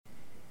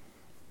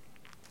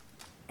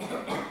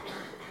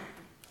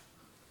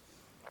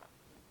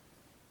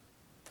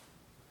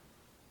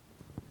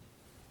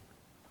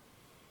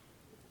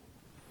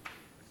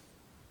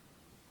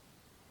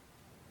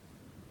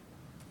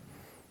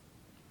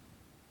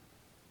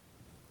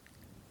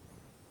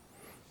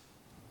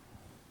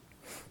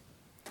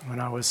When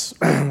I was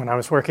when I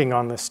was working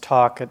on this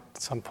talk, at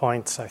some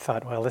points I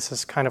thought, well, this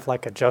is kind of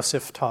like a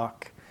Joseph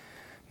talk.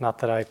 Not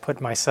that I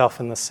put myself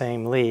in the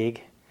same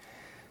league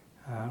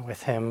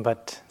with him,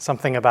 but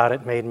something about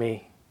it made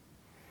me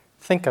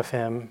think of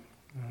him,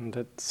 and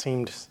it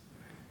seemed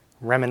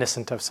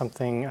reminiscent of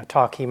a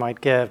talk he might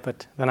give.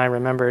 But then I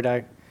remembered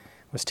I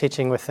was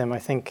teaching with him, I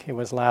think it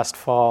was last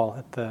fall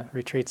at the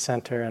retreat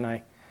center,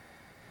 and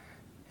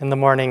in the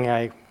morning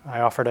I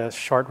offered a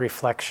short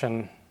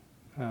reflection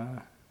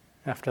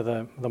after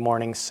the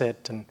morning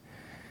sit, and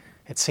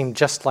it seemed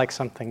just like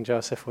something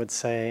Joseph would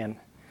say. And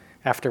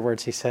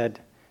afterwards he said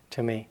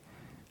to me,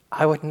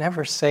 I would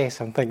never say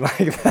something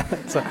like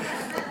that.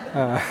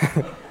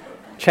 So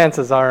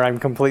chances are I'm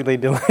completely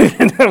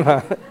deluded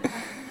about it.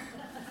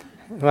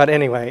 But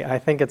anyway, I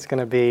think it's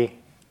going to be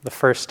the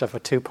first of a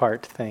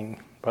two-part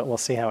thing, but we'll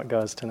see how it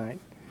goes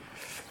tonight.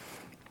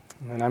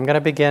 And I'm going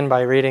to begin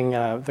by reading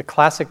the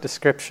classic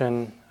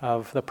description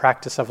of the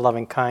practice of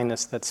loving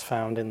kindness that's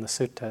found in the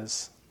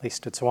suttas. At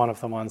least it's one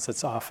of the ones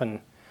that often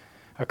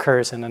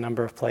occurs in a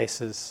number of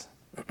places.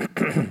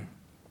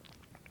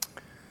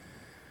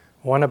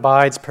 One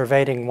abides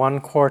pervading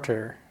one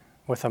quarter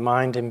with a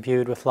mind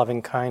imbued with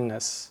loving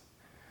kindness,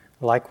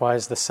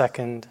 likewise the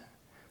second,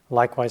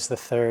 likewise the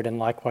third, and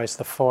likewise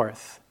the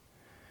fourth.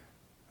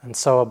 And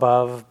so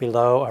above,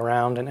 below,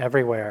 around, and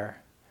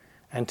everywhere,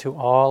 and to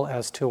all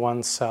as to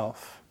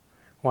oneself,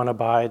 one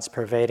abides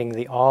pervading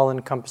the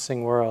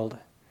all-encompassing world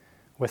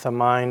with a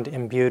mind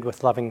imbued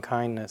with loving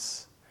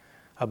kindness,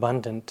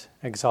 abundant,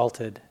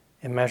 exalted,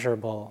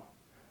 immeasurable,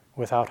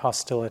 without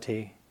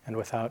hostility and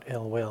without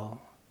ill will.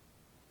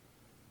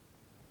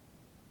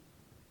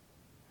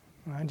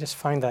 I just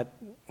find that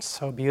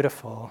so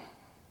beautiful.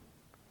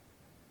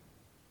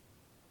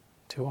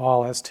 To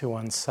all as to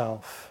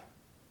oneself,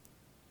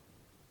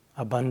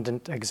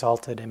 abundant,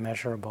 exalted,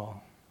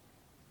 immeasurable.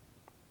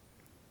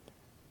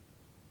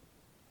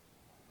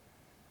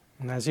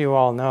 And as you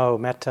all know,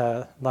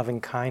 metta,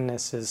 loving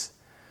kindness, is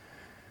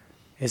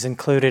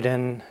included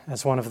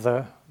as one of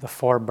the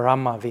four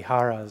Brahma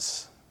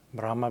Viharas.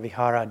 Brahma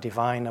Vihara,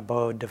 divine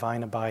abode,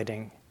 divine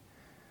abiding.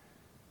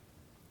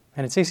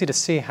 And it's easy to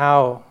see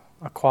how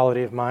a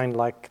quality of mind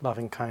like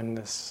loving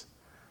kindness,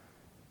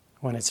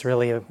 when it's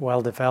really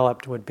well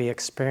developed, would be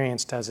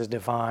experienced as a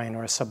divine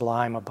or a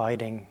sublime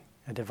abiding,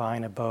 a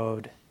divine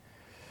abode.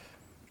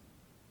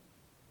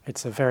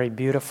 It's a very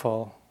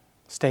beautiful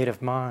state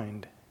of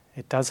mind.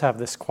 It does have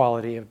this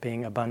quality of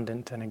being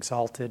abundant and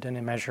exalted and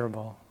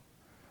immeasurable.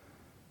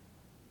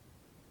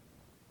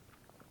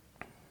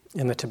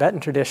 In the Tibetan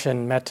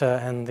tradition,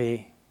 metta and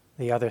the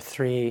other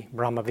three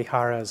Brahma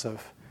Viharas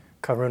of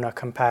karuna,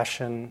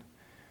 compassion,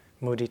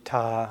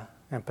 mudita,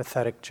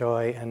 empathetic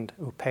joy, and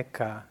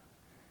upekkha,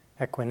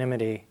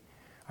 equanimity,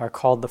 are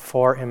called the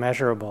four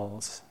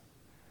immeasurables.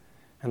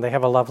 And they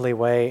have a lovely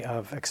way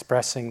of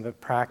expressing the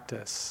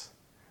practice.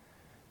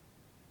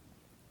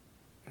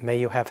 May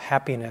you have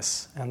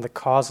happiness and the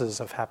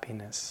causes of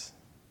happiness.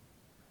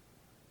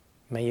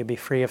 May you be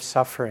free of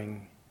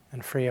suffering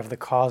and free of the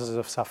causes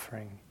of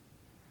suffering.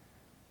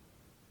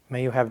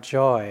 May you have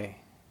joy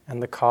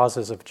and the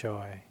causes of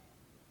joy.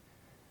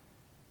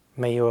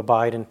 May you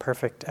abide in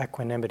perfect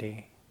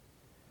equanimity,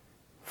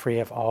 free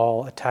of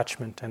all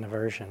attachment and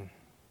aversion.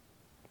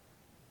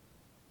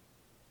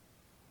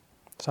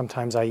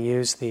 Sometimes I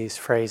use these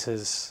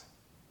phrases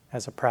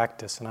as a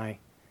practice, and I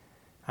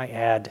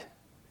add,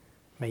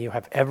 may you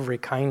have every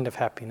kind of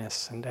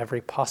happiness and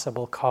every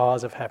possible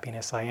cause of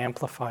happiness. I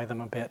amplify them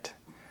a bit.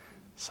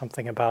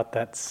 Something about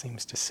that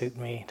seems to suit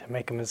me, to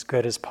make them as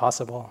good as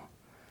possible.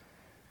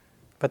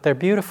 But they're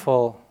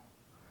beautiful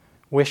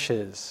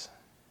wishes,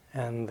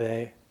 and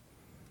the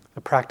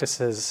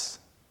practices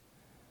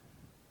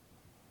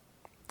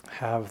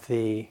have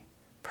the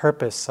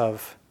purpose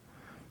of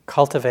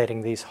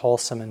cultivating these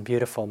wholesome and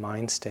beautiful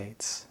mind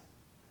states.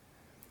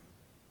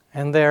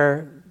 And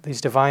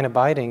these divine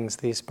abidings,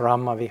 these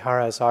Brahma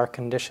Viharas, are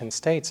conditioned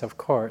states, of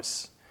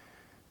course.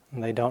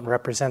 And they don't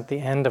represent the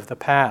end of the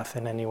path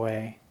in any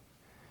way.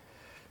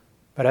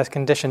 But as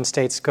conditioned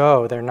states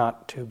go, they're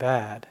not too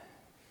bad.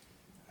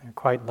 They're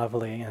quite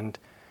lovely. And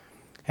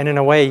in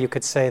a way, you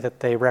could say that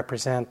they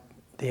represent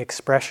the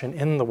expression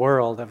in the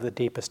world of the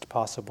deepest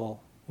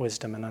possible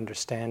wisdom and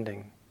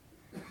understanding.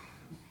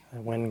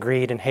 When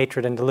greed and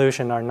hatred and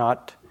delusion are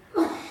not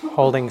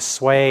holding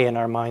sway in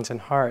our minds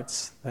and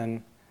hearts,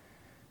 then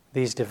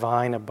these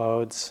divine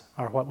abodes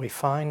are what we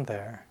find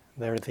there.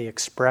 They're the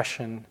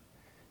expression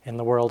in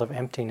the world of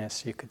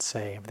emptiness, you could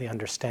say, of the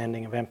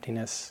understanding of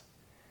emptiness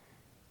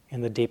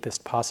in the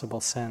deepest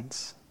possible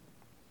sense.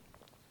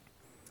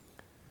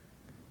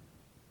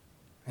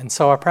 And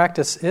so our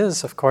practice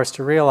is, of course,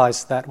 to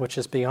realize that which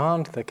is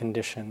beyond the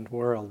conditioned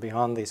world,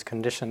 beyond these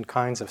conditioned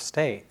kinds of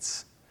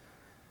states.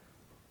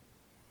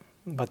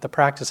 But the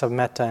practice of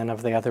metta and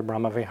of the other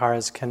Brahma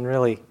Viharas can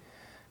really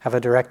have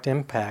a direct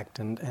impact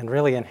and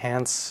really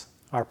enhance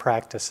our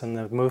practice in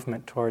the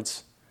movement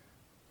towards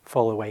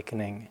full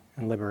awakening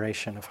and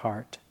liberation of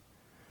heart.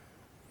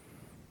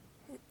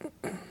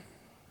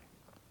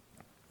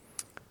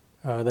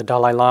 The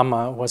Dalai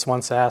Lama was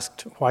once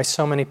asked why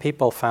so many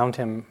people found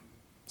him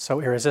so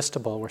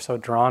irresistible, were so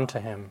drawn to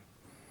him.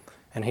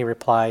 And he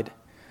replied,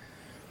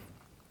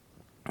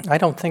 "I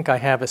don't think I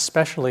have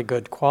especially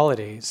good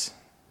qualities.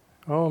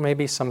 Oh,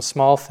 maybe some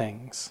small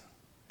things.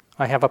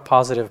 I have a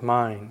positive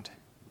mind.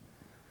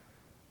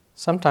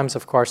 Sometimes,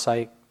 of course,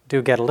 I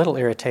do get a little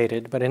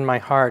irritated, but in my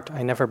heart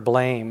I never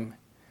blame,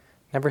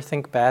 never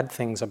think bad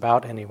things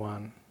about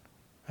anyone,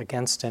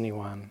 against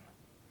anyone.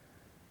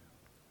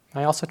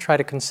 I also try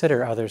to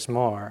consider others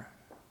more.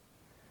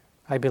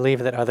 I believe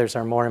that others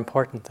are more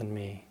important than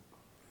me.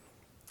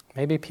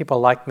 Maybe people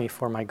like me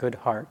for my good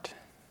heart."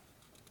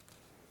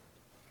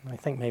 I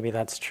think maybe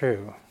that's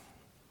true.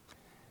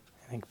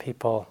 I think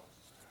people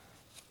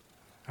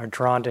are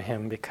drawn to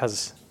him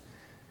because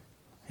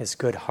his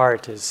good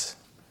heart is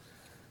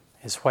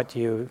what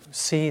you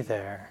see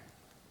there.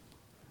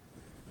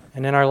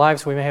 And in our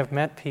lives we may have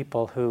met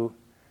people who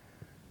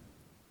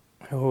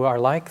are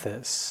like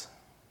this,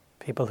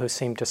 people who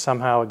seem to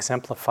somehow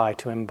exemplify,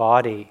 to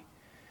embody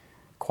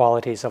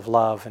qualities of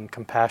love and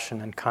compassion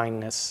and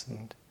kindness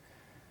and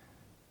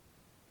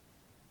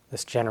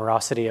this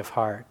generosity of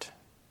heart.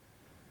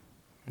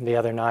 The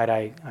other night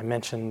I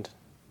mentioned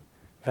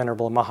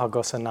Venerable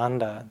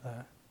Mahagosananda,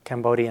 the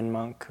Cambodian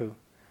monk who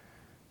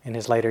in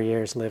his later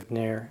years lived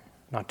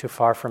not too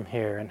far from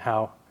here, and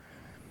how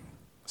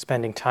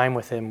spending time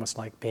with him was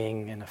like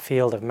being in a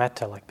field of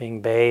metta, like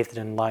being bathed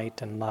in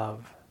light and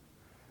love.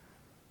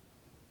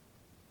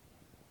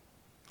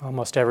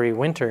 Almost every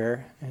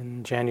winter,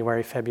 in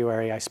January,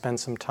 February, I spend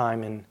some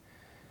time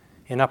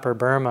in Upper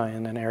Burma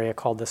in an area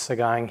called the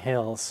Sagaing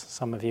Hills.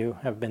 Some of you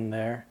have been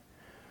there.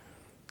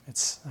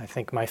 It's, I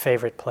think, my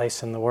favorite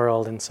place in the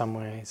world in some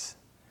ways.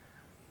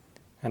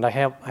 And I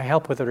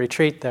help with a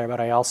retreat there, but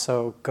I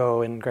also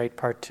go in great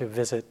part to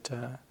visit,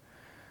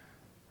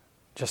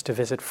 just to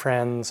visit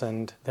friends.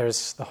 And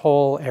the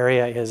whole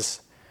area is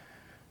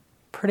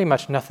pretty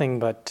much nothing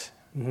but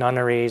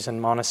nunneries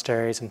and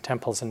monasteries and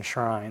temples and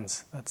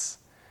shrines. It's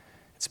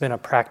been a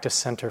practice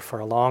center for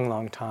a long,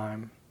 long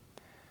time.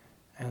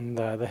 And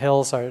the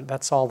hills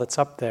that's all that's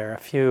up there.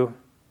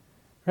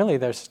 Really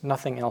there's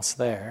nothing else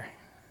there.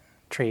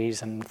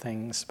 Trees and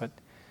things, but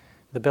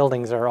the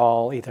buildings are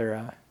all either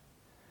a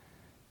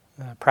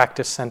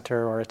practice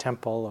center or a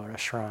temple or a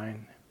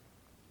shrine.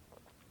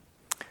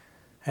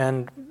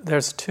 And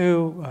there's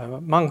two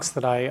monks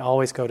that I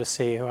always go to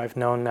see who I've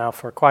known now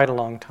for quite a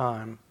long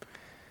time.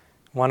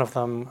 One of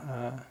them,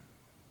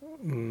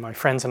 my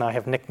friends and I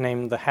have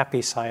nicknamed the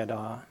Happy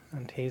Sayadaw,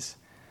 and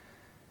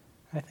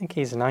I think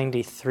he's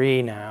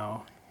 93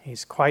 now.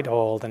 He's quite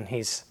old, and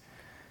he's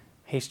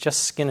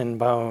just skin and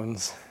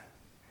bones.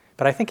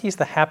 But I think he's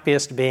the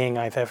happiest being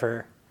I've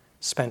ever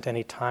spent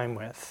any time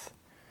with.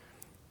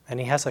 And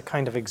he has a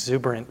kind of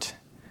exuberant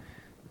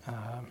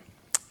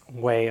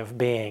way of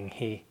being.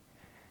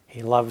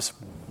 He loves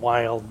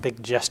wild,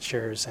 big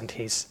gestures, and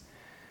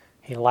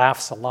he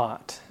laughs a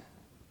lot.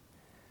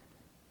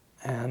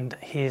 And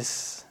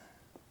has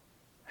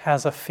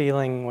a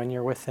feeling when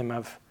you're with him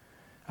of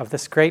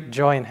this great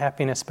joy and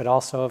happiness, but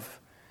also of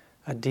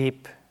a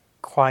deep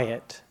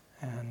quiet.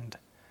 And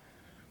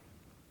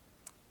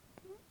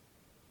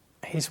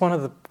he's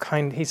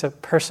he's a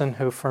person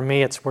who, for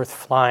me, it's worth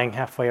flying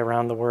halfway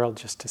around the world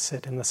just to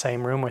sit in the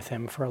same room with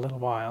him for a little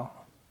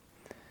while.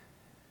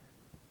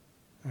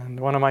 And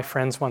one of my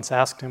friends once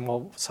asked him,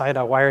 "Well,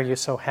 Sayadaw, why are you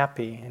so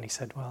happy?" And he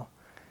said, "Well,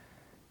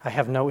 I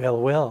have no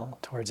ill will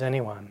towards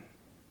anyone.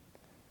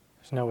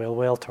 There's no ill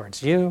will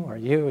towards you or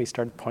you," he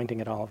started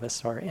pointing at all of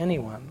us, "or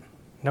anyone.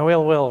 No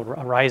ill will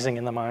arising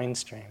in the mind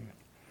stream."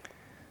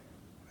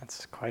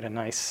 That's quite a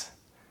nice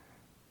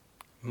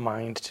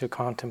mind to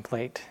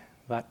contemplate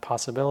that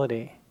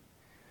possibility.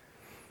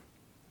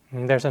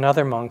 And there's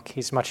another monk,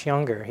 he's much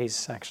younger.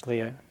 He's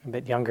actually a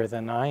bit younger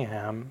than I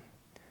am.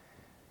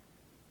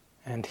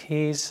 And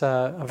he's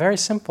a very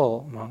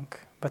simple monk,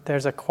 but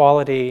there's a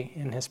quality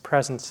in his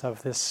presence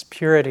of this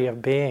purity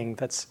of being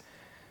that's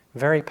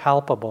very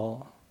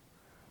palpable.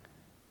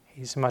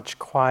 He's much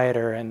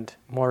quieter and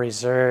more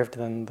reserved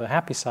than the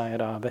Happy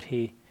Sayadaw, but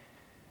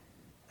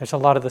there's a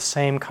lot of the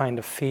same kind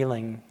of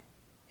feeling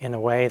in a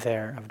way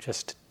there, of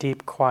just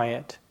deep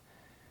quiet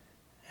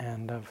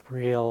and of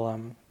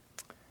real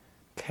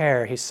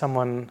care. He's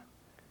someone,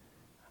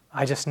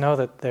 I just know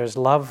that there's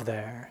love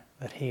there,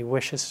 that he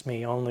wishes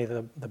me only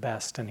the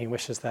best, and he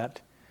wishes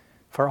that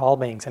for all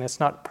beings. And it's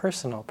not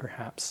personal,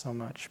 perhaps, so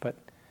much, but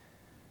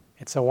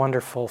it's a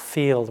wonderful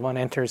field. One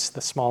enters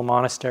the small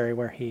monastery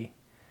where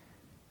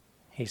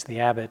he's the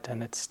abbot,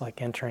 and it's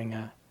like entering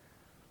a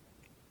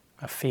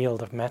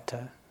field of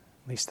metta.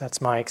 At least that's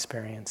my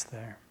experience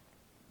there.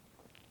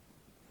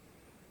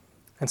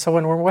 And so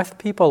when we're with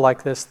people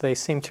like this, they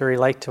seem to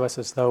relate to us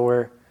as though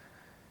we're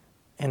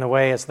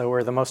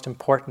the most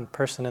important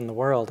person in the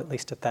world, at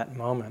least at that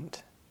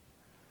moment.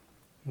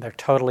 They're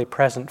totally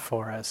present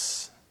for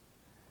us.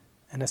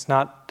 And it's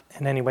not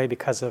in any way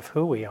because of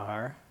who we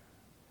are,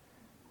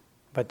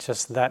 but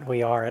just that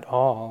we are at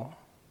all,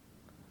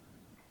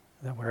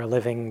 that we're a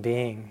living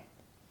being.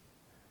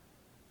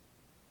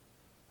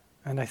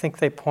 And I think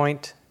they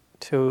point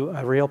to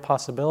a real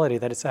possibility,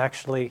 that it's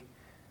actually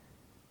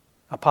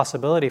a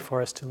possibility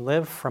for us to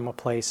live from a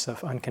place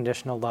of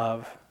unconditional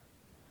love.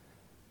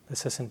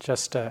 This isn't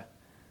just a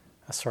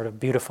sort of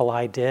beautiful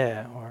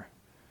idea or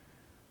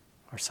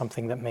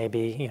something that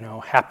maybe,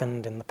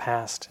 happened in the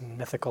past in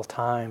mythical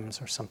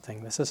times or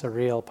something. This is a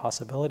real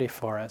possibility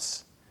for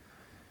us.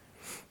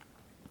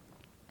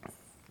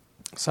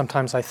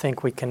 Sometimes I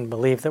think we can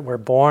believe that we're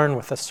born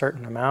with a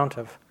certain amount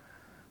of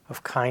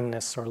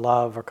kindness or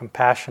love or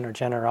compassion or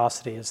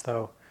generosity, as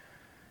though,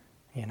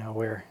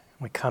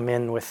 we come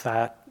in with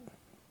that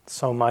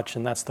so much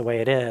and that's the way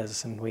it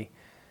is, and we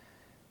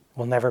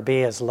will never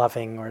be as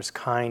loving or as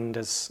kind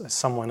as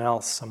someone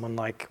else, someone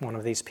like one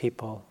of these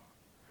people.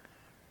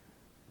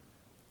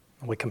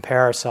 We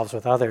compare ourselves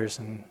with others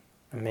and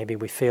maybe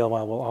we feel,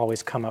 well, we'll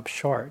always come up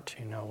short,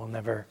 we'll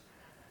never,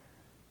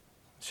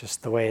 it's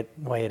just the way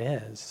it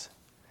is.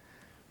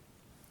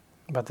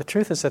 But the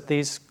truth is that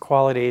these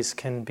qualities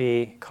can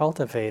be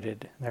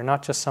cultivated. They're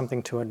not just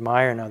something to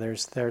admire in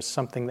others, there's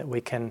something that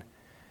we can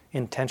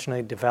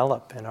intentionally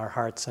develop in our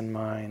hearts and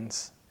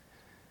minds.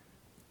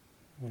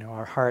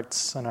 Our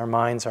hearts and our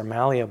minds are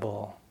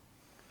malleable.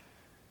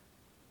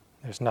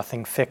 There's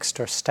nothing fixed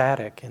or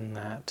static in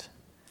that.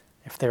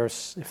 If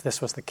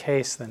this was the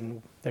case,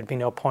 then there'd be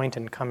no point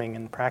in coming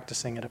and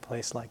practicing at a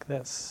place like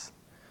this.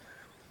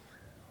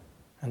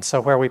 And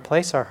so where we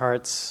place our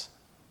hearts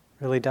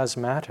really does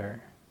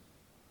matter.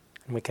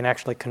 And we can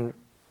actually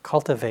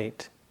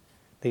cultivate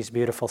these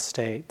beautiful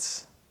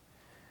states.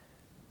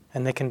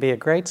 And they can be a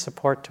great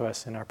support to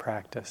us in our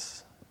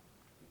practice.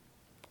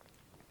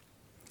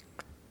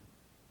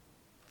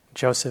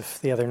 Joseph,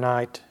 the other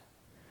night,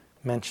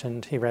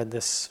 mentioned, he read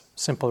this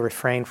simple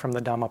refrain from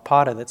the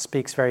Dhammapada that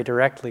speaks very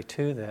directly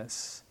to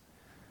this.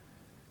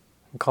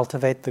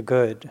 Cultivate the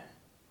good,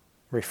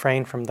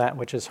 refrain from that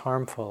which is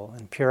harmful,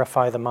 and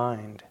purify the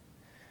mind.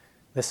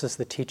 This is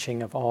the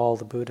teaching of all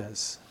the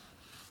Buddhas.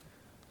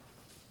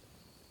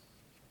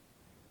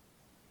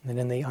 And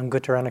in the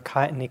Anguttara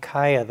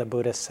Nikaya, the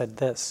Buddha said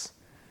this: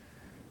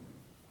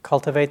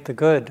 cultivate the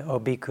good, O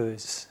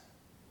bhikkhus.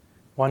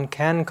 One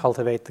can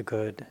cultivate the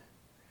good.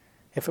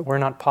 If it were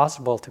not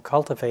possible to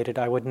cultivate it,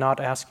 I would not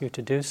ask you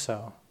to do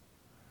so.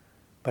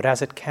 But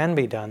as it can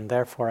be done,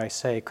 therefore I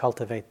say,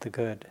 cultivate the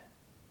good.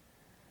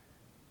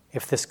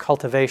 If this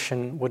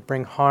cultivation would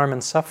bring harm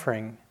and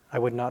suffering, I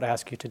would not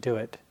ask you to do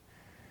it.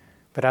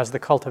 But as the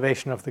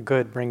cultivation of the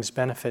good brings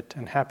benefit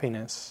and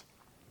happiness,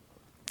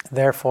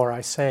 therefore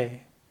I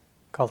say,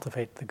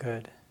 cultivate the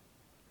good.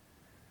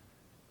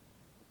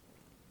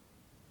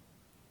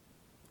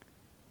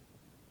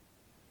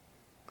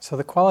 So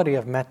the quality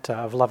of metta,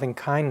 of loving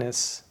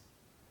kindness,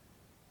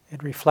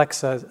 it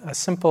reflects a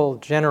simple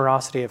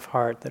generosity of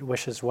heart that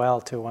wishes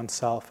well to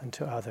oneself and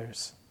to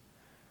others.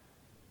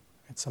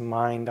 It's a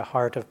mind, a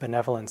heart of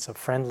benevolence, of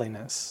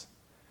friendliness,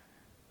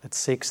 that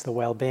seeks the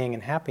well-being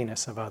and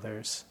happiness of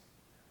others.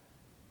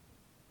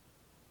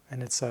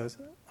 And it's a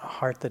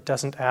heart that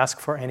doesn't ask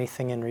for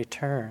anything in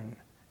return.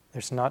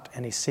 There's not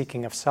any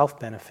seeking of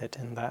self-benefit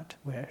in that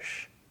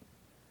wish.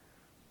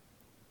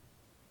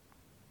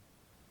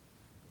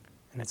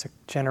 And it's a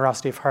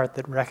generosity of heart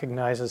that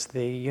recognizes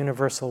the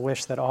universal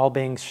wish that all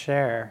beings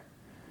share,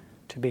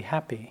 to be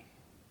happy,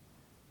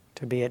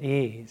 to be at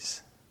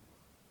ease.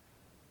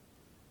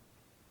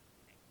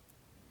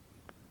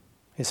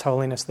 His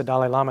Holiness the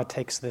Dalai Lama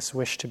takes this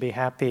wish to be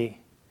happy,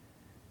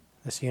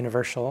 this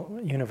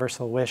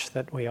universal wish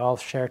that we all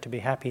share to be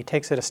happy, he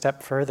takes it a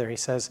step further. He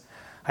says,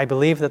 I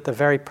believe that the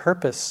very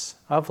purpose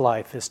of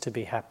life is to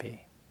be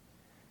happy.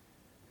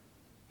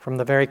 From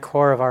the very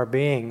core of our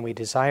being, we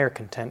desire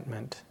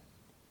contentment.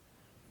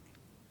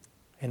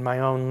 In my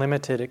own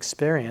limited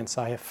experience,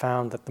 I have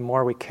found that the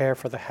more we care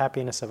for the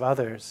happiness of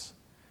others,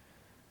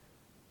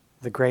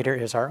 the greater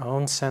is our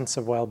own sense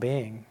of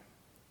well-being.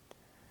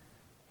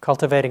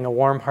 Cultivating a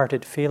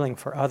warm-hearted feeling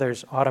for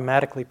others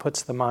automatically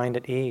puts the mind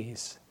at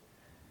ease.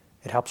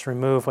 It helps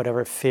remove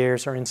whatever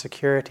fears or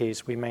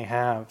insecurities we may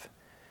have,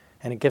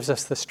 and it gives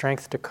us the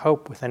strength to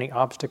cope with any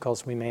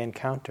obstacles we may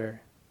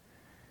encounter.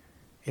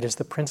 It is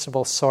the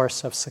principal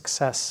source of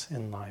success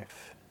in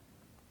life.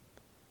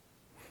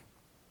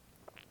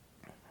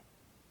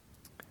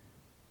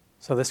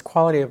 So this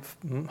quality of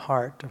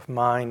heart, of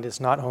mind, is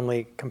not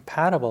only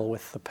compatible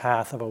with the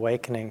path of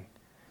awakening,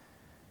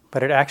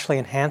 but it actually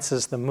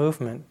enhances the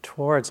movement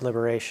towards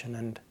liberation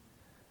and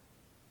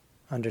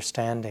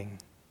understanding.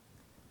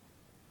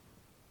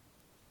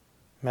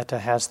 Metta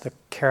has the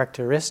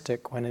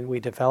characteristic, when we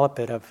develop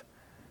it, of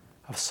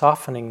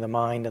softening the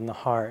mind and the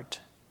heart,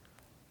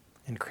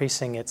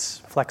 increasing its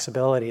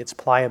flexibility, its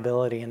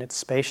pliability, and its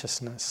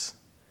spaciousness,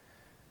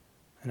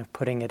 and of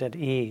putting it at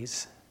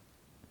ease.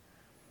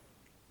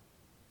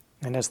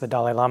 And as the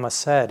Dalai Lama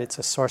said, it's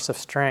a source of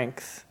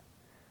strength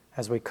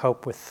as we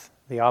cope with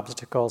the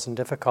obstacles and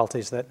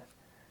difficulties that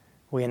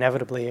we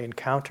inevitably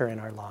encounter in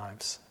our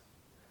lives.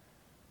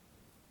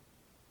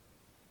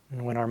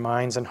 And when our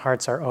minds and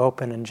hearts are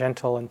open and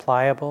gentle and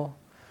pliable,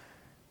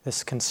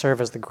 this can serve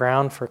as the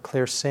ground for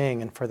clear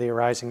seeing and for the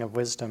arising of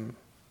wisdom.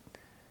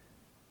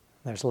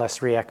 There's less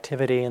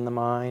reactivity in the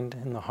mind,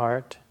 in the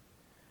heart.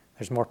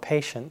 There's more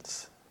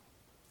patience,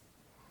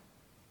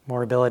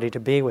 more ability to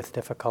be with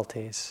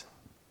difficulties.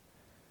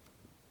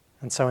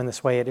 And so in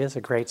this way it is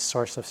a great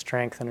source of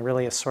strength and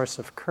really a source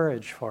of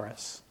courage for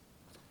us.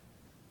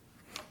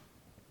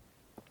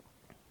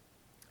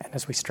 And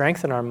as we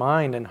strengthen our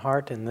mind and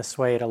heart in this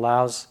way, it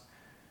allows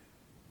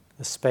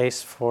the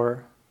space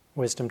for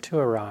wisdom to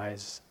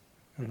arise.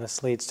 And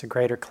this leads to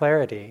greater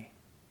clarity.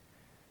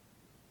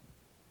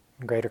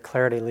 And greater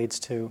clarity leads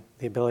to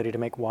the ability to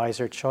make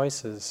wiser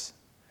choices.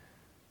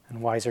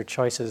 And wiser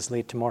choices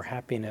lead to more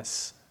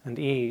happiness and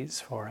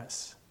ease for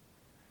us.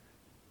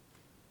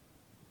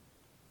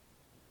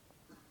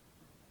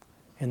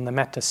 In the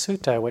Metta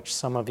Sutta, which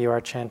some of you are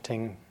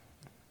chanting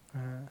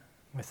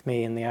with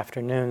me in the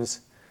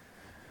afternoons,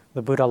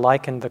 the Buddha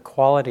likened the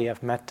quality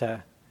of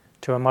metta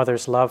to a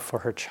mother's love for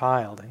her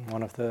child in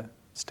one of the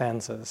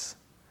stanzas.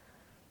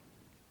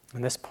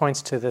 And this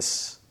points to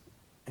this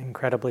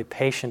incredibly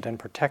patient and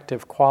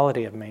protective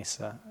quality of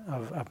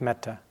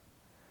metta.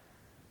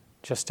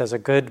 Just as a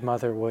good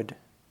mother would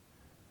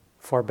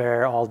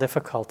forbear all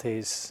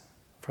difficulties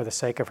for the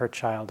sake of her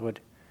child, would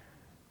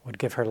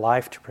give her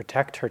life to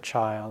protect her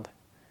child,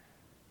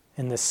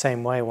 in this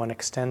same way one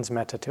extends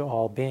metta to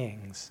all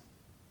beings.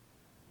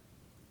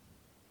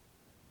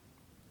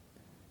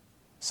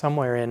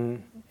 Somewhere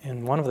in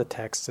one of the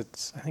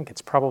texts, I think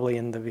it's probably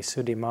in the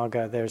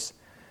Visuddhimagga, there's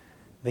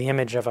the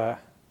image of a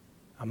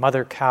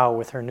mother cow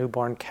with her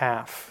newborn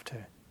calf to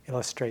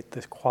illustrate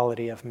the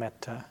quality of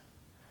metta.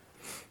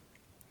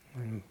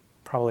 And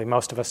probably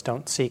most of us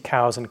don't see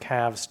cows and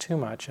calves too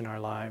much in our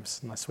lives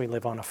unless we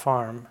live on a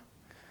farm.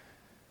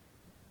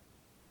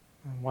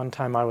 One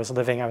time I was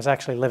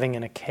actually living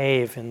in a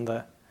cave in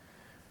the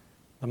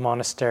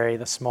monastery,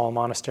 the small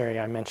monastery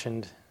I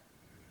mentioned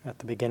at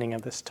the beginning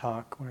of this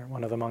talk, where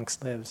one of the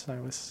monks lives. I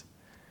was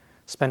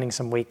spending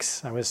some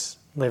weeks. I was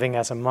living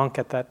as a monk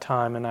at that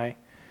time, and I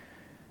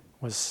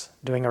was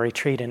doing a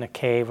retreat in a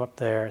cave up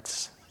there.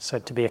 It's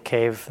said to be a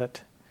cave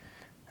that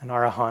an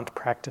arahant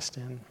practiced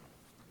in.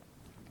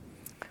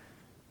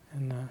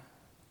 And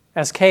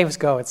as caves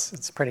go,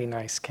 it's a pretty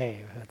nice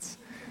cave.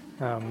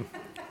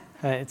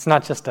 It's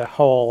not just a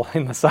hole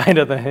in the side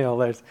of the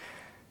hill.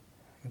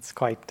 It's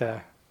quite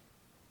a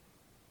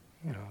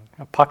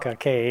pucka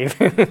cave.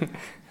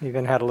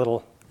 Even had a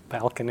little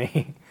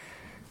balcony.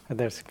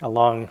 There's a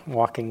long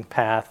walking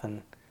path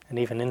and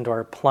even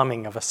indoor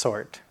plumbing of a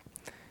sort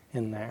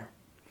in there.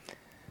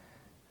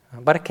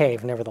 But a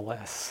cave,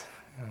 nevertheless.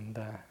 And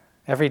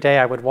every day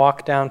I would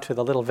walk down to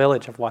the little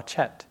village of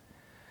Wachet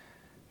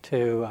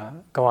to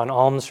go on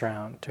alms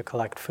round to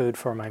collect food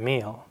for my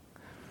meal.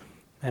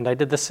 And I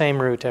did the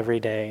same route every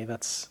day.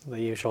 That's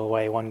the usual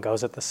way. One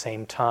goes at the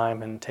same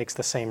time and takes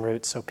the same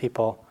route so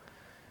people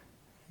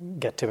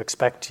get to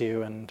expect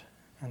you and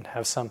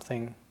have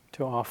something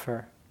to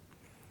offer.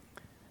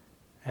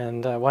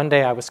 And one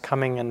day I was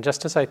coming, and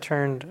just as I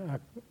turned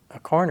a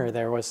corner,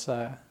 there was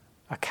a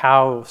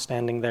cow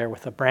standing there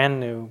with a brand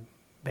new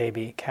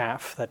baby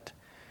calf that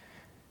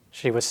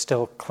she was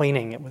still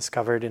cleaning. It was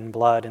covered in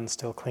blood and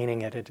still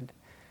cleaning it.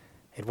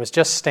 It was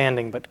just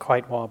standing but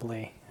quite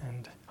wobbly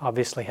and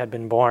obviously had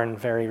been born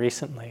very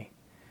recently.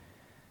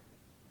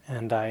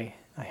 And I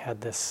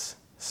had this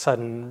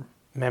sudden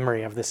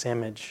memory of this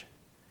image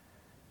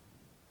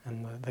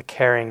and the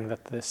caring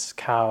that this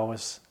cow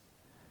was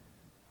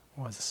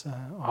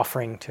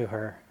offering to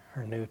her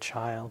new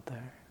child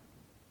there.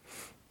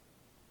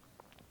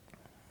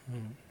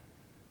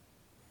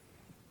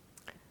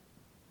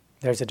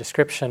 There's a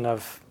description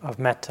of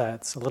metta.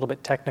 It's a little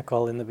bit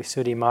technical in the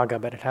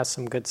Visuddhimagga, but it has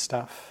some good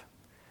stuff.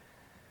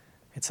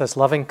 It says,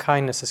 loving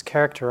kindness is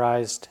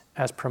characterized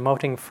as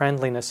promoting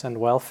friendliness and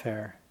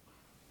welfare.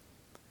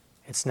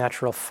 Its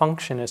natural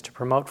function is to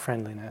promote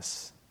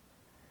friendliness.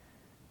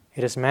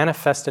 It is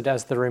manifested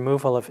as the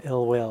removal of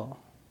ill will.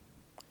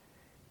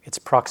 Its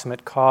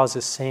proximate cause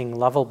is seeing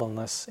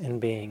lovableness in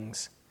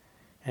beings,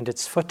 and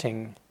its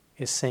footing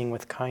is seeing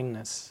with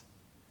kindness.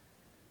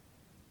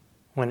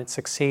 When it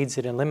succeeds,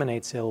 it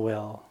eliminates ill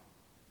will.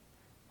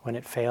 When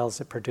it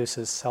fails, it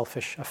produces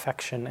selfish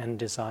affection and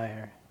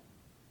desire.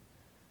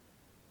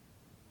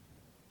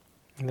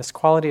 And this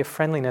quality of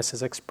friendliness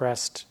is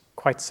expressed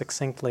quite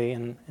succinctly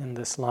in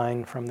this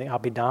line from the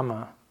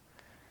Abhidhamma.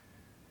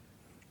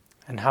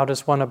 And how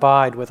does one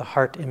abide with a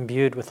heart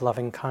imbued with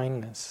loving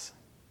kindness?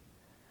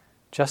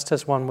 Just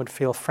as one would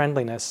feel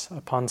friendliness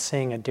upon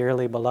seeing a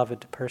dearly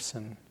beloved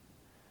person,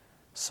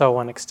 so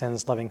one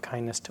extends loving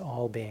kindness to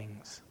all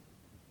beings.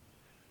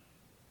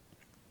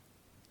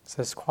 It's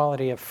this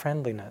quality of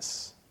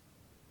friendliness.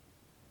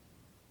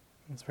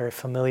 It's very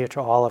familiar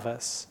to all of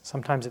us.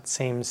 Sometimes it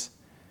seems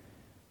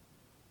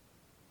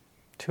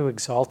too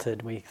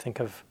exalted. We think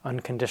of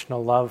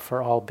unconditional love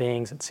for all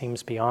beings. It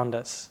seems beyond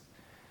us.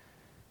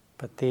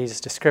 But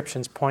these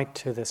descriptions point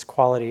to this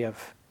quality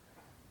of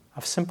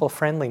simple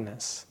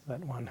friendliness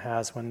that one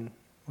has when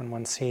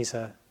one sees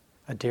a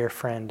dear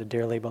friend, a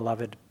dearly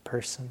beloved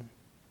person.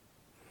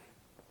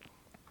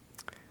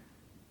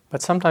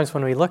 But sometimes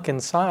when we look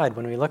inside,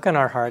 when we look in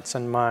our hearts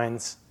and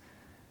minds,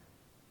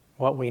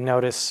 what we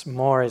notice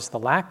more is the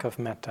lack of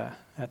metta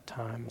at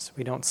times.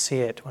 We don't see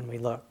it when we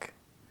look.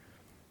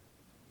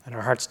 And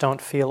our hearts don't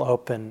feel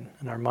open,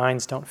 and our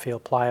minds don't feel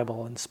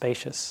pliable and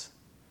spacious.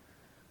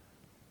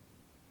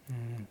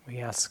 And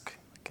we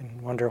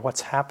can wonder what's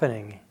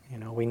happening.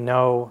 We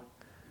know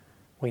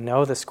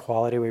this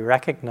quality, we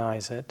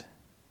recognize it,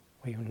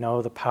 we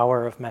know the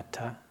power of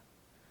metta.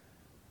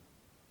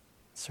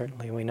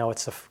 Certainly we know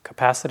it's the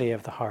capacity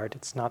of the heart,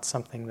 it's not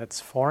something that's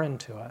foreign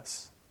to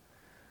us.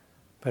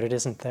 But it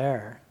isn't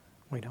there.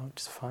 We don't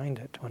just find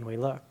it when we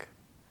look.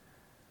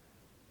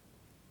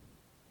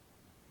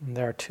 And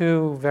there are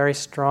two very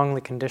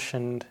strongly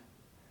conditioned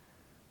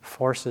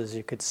forces,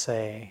 you could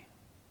say,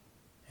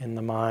 in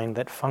the mind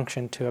that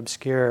function to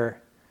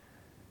obscure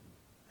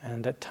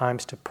and at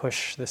times to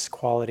push this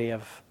quality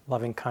of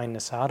loving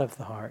kindness out of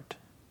the heart.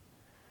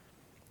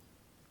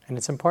 And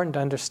it's important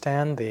to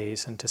understand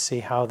these and to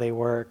see how they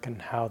work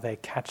and how they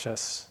catch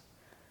us,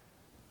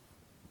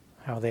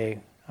 how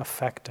they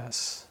affect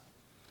us.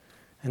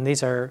 And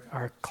these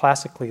are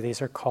classically, these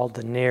are called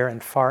the near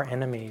and far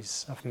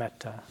enemies of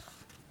metta.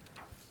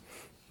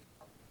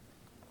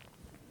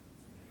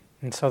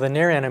 And so the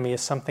near enemy is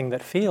something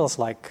that feels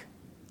like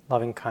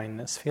loving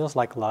kindness, feels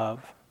like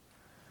love.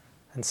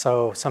 And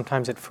so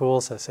sometimes it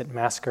fools us, it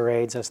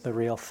masquerades as the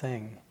real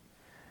thing.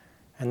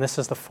 And this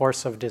is the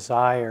force of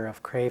desire,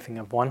 of craving,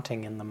 of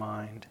wanting in the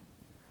mind.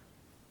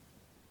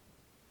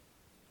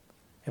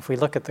 If we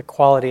look at the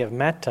quality of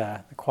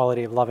metta, the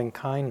quality of loving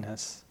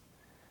kindness,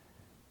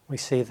 we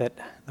see that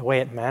the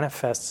way it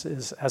manifests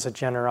is as a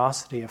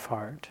generosity of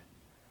heart.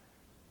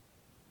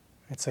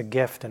 It's a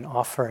gift, an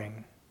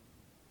offering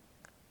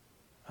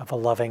of a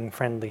loving,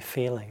 friendly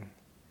feeling.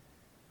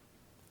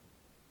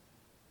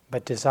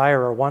 But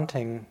desire or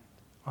wanting,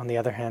 on the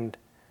other hand,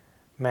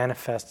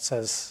 manifests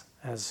as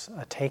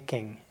a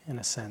taking, in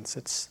a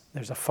sense.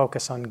 There's a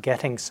focus on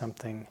getting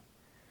something.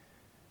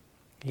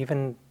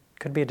 Even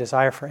could be a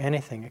desire for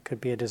anything. It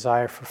could be a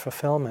desire for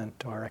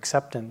fulfillment or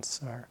acceptance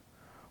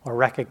or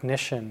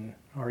recognition,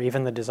 or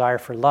even the desire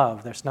for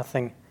love. There's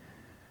nothing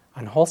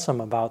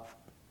unwholesome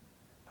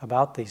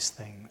about these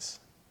things.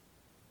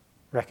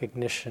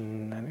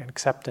 Recognition and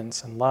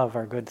acceptance and love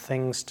are good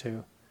things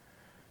to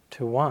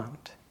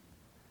want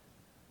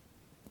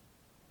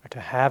or to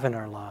have in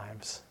our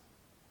lives.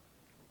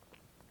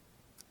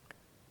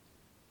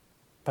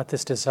 But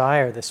this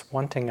desire, this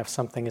wanting of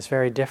something is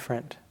very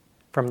different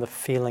from the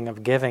feeling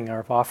of giving or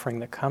of offering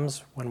that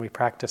comes when we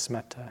practice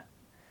metta,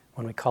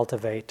 when we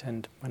cultivate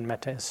and when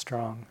metta is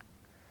strong.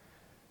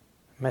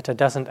 Metta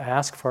doesn't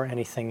ask for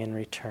anything in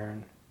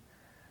return,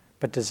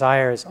 but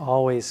desire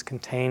always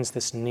contains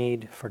this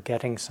need for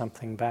getting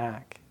something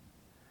back.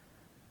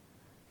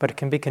 But it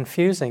can be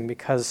confusing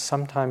because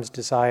sometimes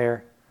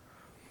desire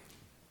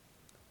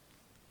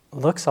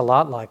looks a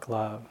lot like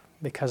love,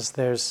 because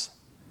there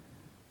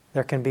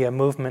can be a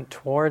movement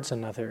towards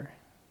another,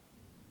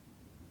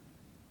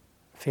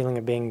 feeling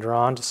of being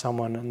drawn to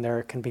someone, and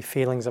there can be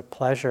feelings of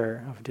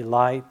pleasure, of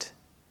delight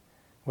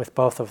with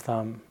both of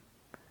them,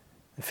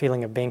 the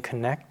feeling of being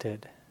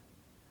connected.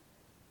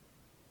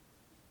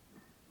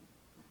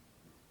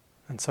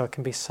 And so it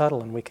can be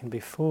subtle and we can be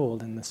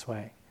fooled in this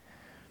way.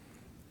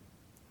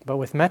 But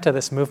with metta,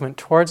 this movement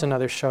towards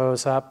another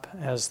shows up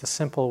as the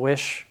simple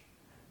wish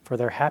for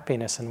their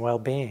happiness and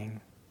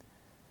well-being.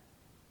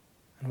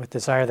 And with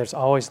desire, there's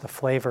always the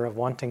flavor of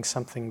wanting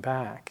something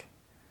back.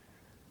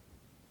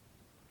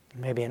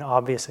 Maybe an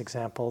obvious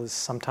example is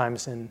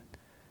sometimes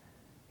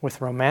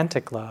with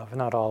romantic love,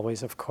 not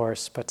always, of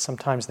course, but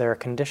sometimes there are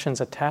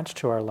conditions attached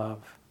to our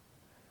love.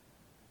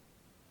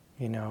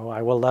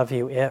 I will love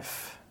you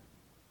if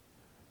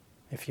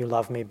you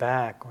love me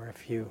back, or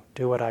if you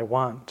do what I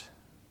want.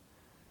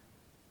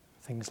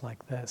 Things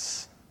like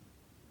this.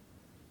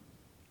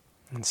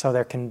 And so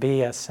there can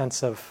be a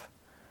sense of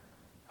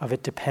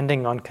it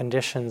depending on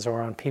conditions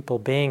or on people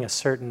being a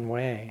certain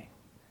way.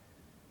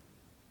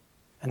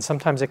 And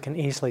sometimes it can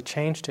easily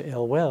change to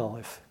ill will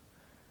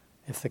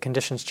if the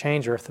conditions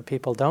change or if the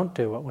people don't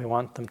do what we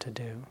want them to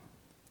do.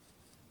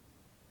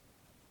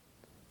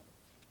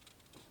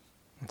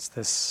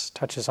 This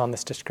touches on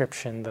this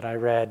description that I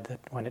read, that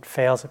when it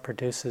fails it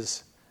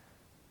produces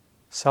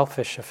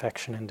selfish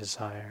affection and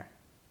desire.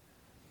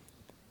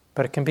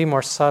 But it can be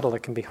more subtle,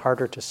 it can be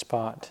harder to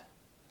spot.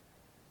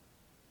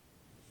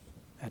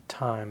 At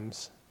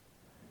times,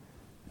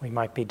 we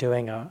might be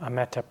doing a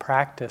metta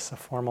practice, a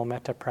formal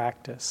metta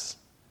practice,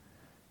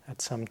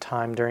 at some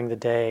time during the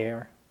day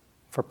or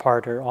for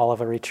part or all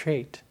of a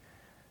retreat.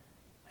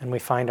 And we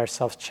find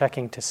ourselves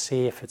checking to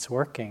see if it's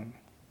working.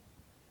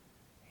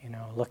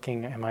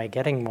 Looking, am I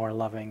getting more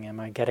loving? Am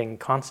I getting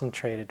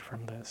concentrated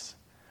from this?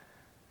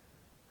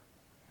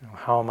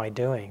 How am I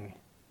doing?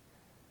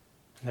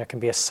 And there can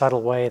be a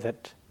subtle way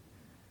that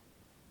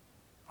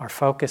our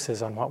focus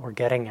is on what we're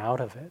getting out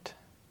of it.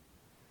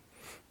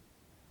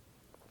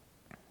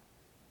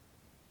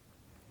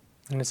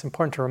 And it's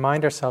important to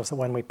remind ourselves that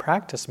when we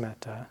practice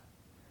metta,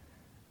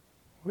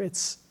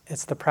 it's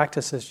the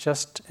practice is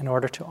just in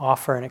order to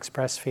offer and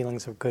express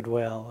feelings of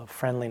goodwill, of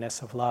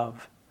friendliness, of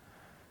love.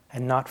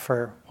 and not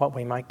for what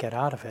we might get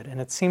out of it. And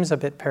it seems a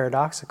bit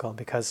paradoxical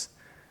because,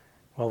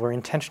 well, we're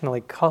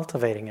intentionally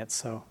cultivating it,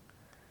 so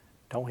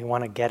don't we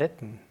want to get it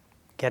and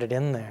get it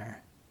in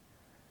there?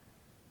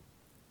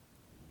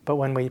 But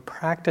when we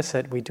practice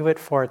it, we do it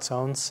for its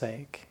own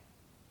sake,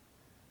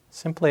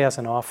 simply as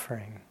an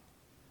offering.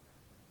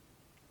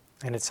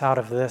 And it's out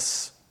of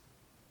this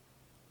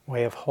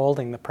way of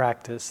holding the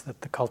practice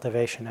that the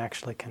cultivation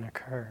actually can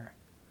occur.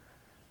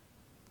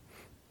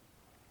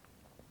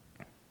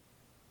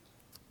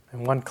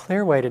 And one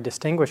clear way to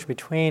distinguish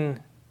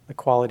between the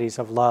qualities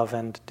of love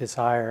and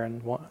desire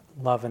and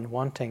love and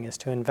wanting is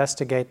to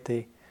investigate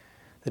the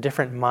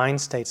different mind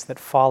states that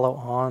follow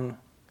on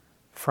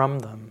from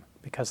them,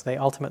 because they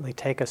ultimately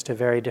take us to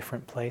very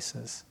different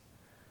places.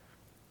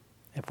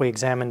 If we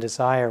examine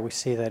desire, we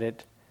see that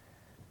it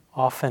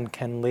often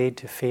can lead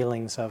to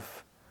feelings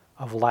of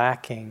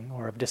lacking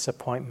or of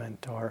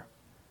disappointment or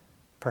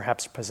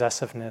perhaps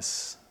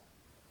possessiveness,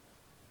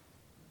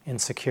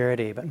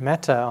 insecurity. But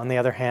metta, on the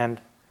other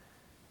hand,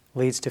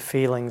 leads to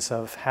feelings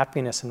of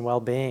happiness and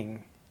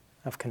well-being,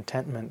 of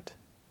contentment,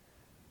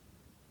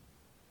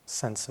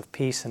 sense of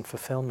peace and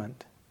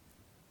fulfillment.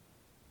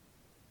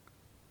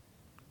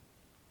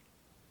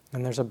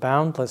 And there's a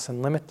boundless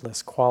and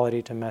limitless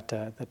quality to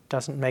metta that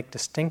doesn't make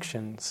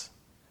distinctions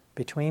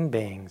between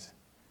beings.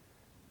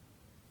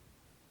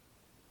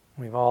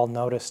 We've all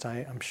noticed,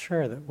 I'm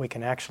sure, that we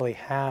can actually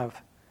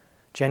have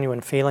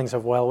genuine feelings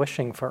of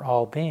well-wishing for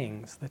all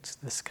beings.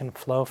 This can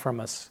flow from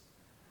us,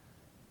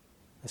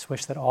 this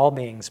wish that all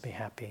beings be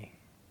happy,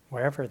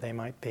 wherever they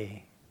might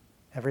be,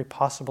 every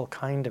possible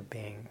kind of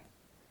being.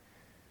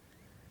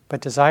 But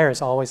desire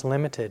is always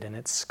limited in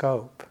its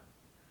scope.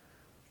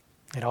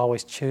 It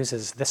always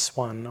chooses this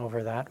one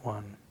over that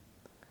one.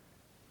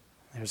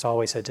 There's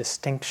always a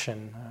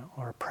distinction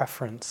or a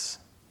preference.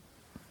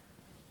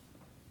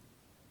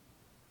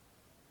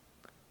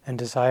 And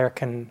desire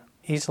can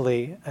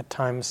at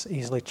times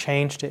easily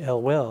change to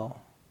ill will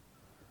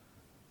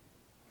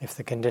if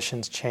the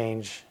conditions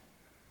change,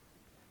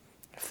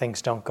 if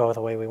things don't go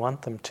the way we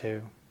want them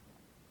to.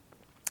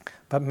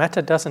 But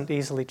metta doesn't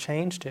easily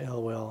change to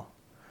ill will,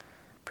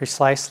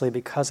 precisely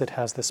because it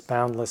has this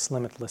boundless,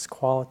 limitless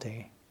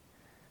quality,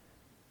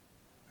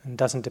 and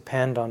doesn't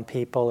depend on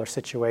people or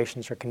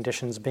situations or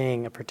conditions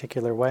being a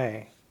particular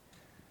way.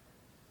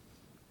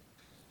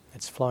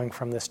 It's flowing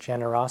from this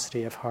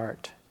generosity of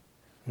heart,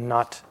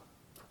 not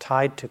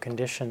tied to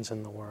conditions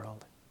in the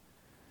world.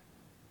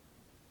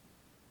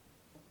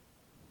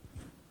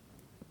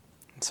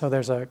 So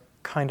there's a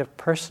kind of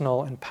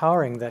personal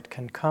empowering that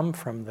can come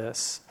from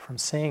this, from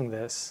seeing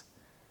this,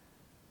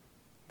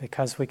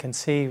 because we can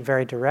see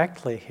very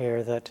directly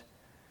here that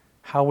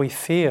how we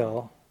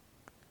feel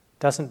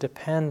doesn't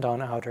depend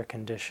on outer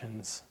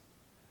conditions.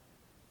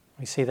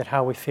 We see that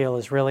how we feel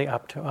is really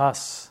up to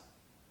us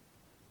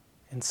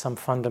in some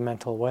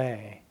fundamental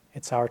way.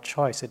 It's our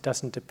choice. It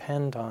doesn't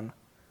depend on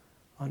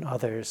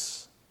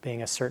others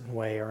being a certain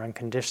way or on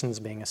conditions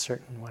being a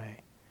certain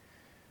way.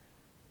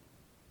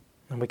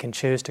 And we can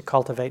choose to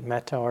cultivate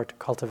metta or to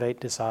cultivate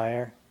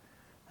desire,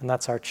 and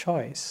that's our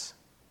choice.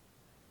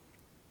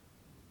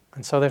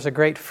 And so there's a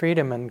great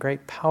freedom and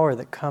great power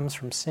that comes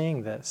from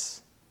seeing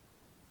this.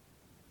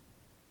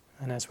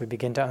 And as we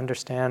begin to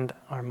understand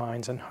our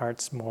minds and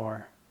hearts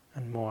more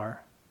and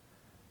more,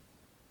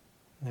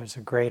 there's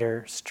a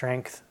greater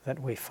strength that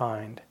we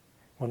find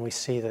when we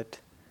see that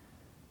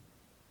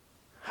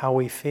how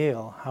we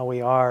feel, how we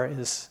are,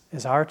 is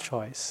our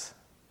choice.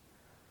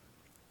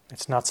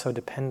 It's not so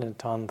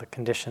dependent on the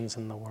conditions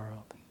in the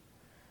world.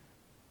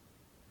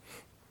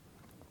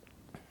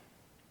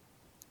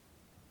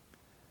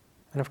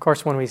 And of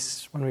course, when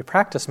we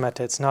practice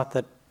metta, it's not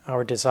that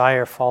our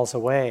desire falls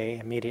away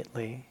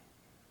immediately.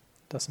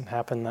 It doesn't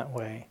happen that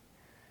way.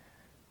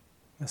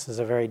 This is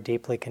a very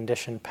deeply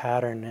conditioned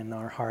pattern in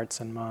our hearts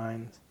and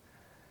minds.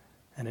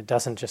 And it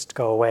doesn't just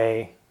go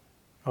away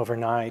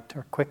overnight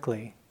or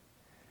quickly.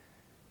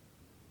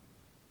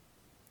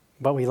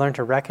 But we learn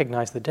to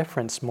recognize the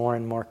difference more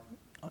and more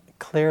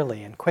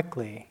clearly and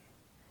quickly.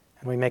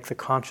 And we make the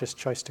conscious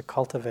choice to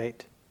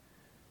cultivate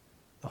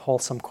the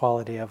wholesome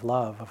quality of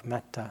love, of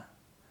metta.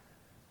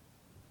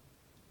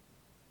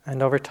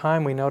 And over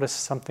time we notice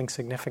something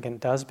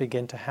significant does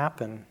begin to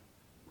happen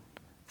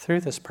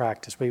through this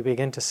practice. We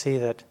begin to see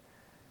that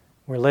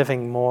we're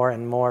living more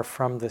and more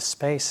from this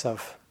space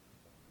of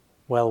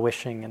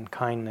well-wishing and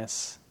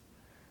kindness.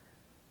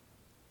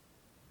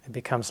 It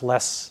becomes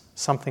less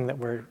something that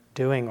we're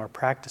doing or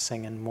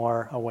practicing and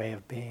more a way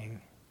of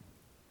being.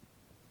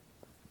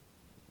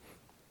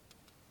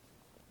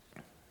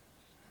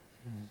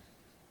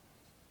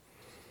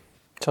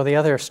 So the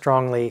other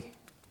strongly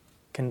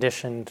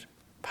conditioned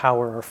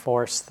power or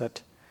force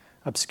that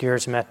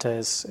obscures metta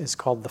is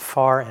called the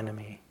far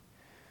enemy.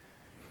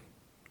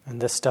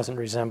 And this doesn't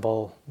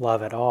resemble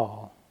love at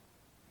all.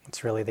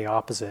 It's really the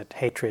opposite: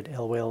 hatred,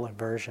 ill will,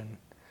 aversion.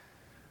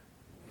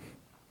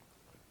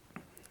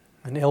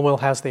 And ill will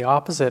has the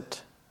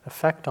opposite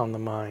effect on the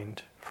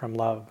mind from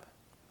love.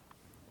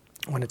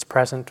 When it's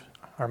present,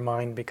 our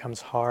mind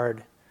becomes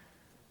hard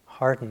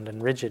hardened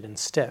and rigid and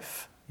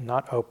stiff,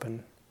 not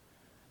open,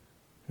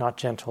 not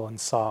gentle and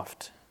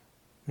soft,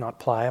 not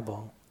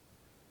pliable.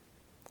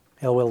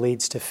 Ill will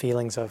leads to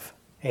feelings of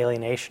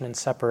alienation and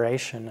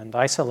separation and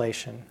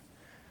isolation.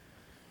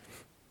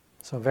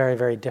 So very,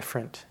 very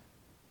different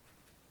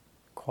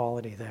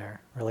quality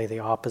there, really the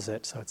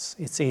opposite. So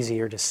it's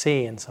easier to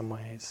see in some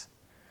ways.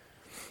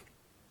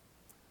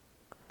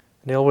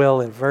 And ill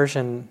will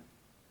aversion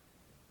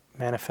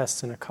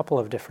manifests in a couple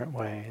of different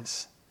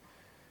ways.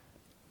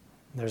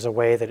 There's a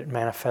way that it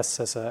manifests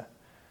as a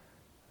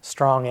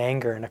strong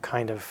anger and a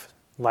kind of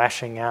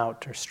lashing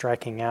out or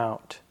striking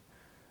out,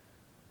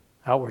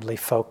 outwardly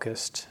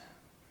focused.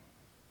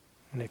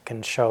 And it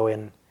can show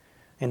in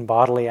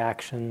bodily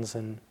actions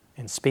and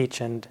in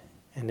speech and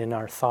in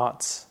our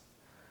thoughts.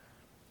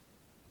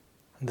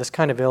 And this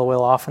kind of ill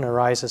will often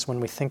arises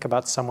when we think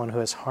about someone who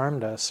has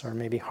harmed us or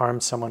maybe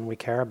harmed someone we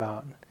care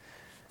about.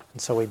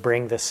 And so we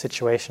bring this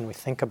situation, we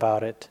think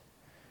about it,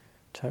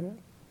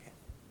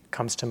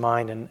 comes to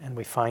mind, and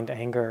we find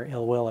anger,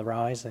 ill will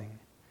arising.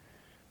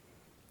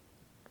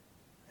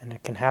 And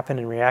it can happen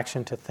in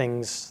reaction to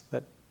things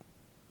that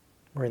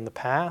were in the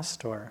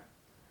past or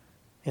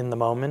in the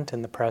moment,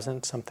 in the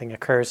present. Something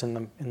occurs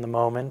in the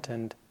moment,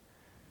 and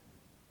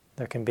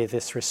there can be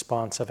this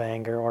response of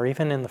anger, or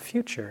even in the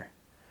future.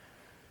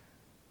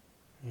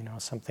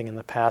 Something in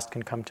the past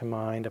can come to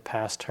mind, a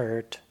past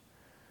hurt.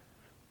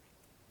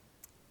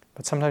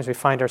 But sometimes we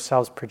find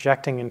ourselves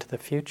projecting into the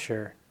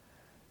future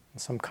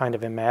some kind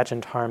of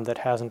imagined harm that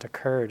hasn't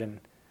occurred and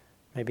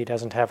maybe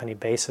doesn't have any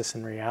basis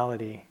in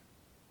reality.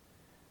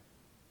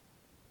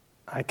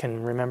 I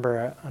can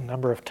remember a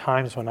number of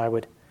times when I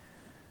would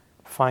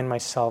find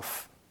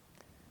myself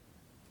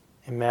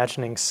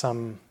imagining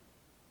some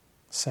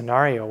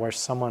scenario where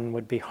someone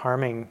would be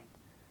harming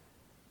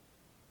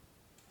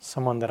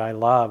someone that I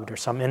loved, or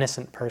some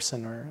innocent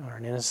person or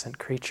an innocent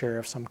creature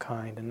of some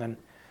kind, and then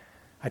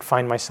I'd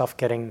find myself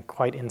getting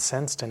quite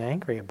incensed and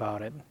angry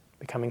about it,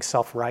 becoming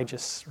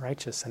self-righteous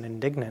and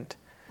indignant,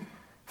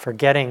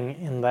 forgetting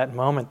in that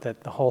moment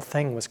that the whole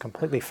thing was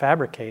completely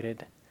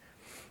fabricated.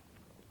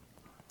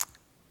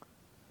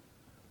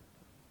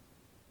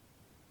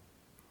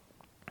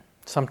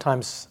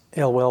 Sometimes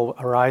ill will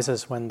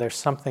arises when there's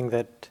something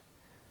that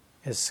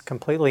is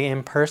completely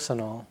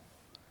impersonal,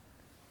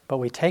 but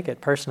we take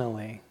it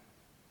personally.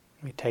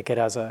 We take it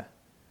as a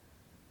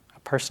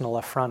personal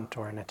affront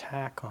or an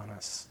attack on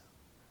us.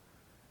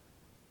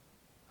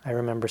 I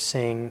remember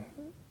seeing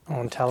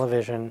on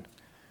television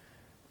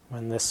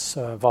when this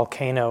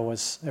volcano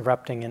was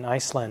erupting in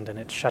Iceland, and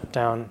it shut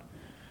down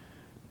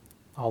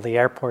all the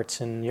airports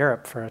in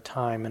Europe for a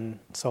time, and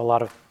so a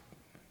lot of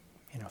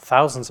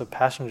thousands of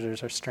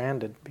passengers are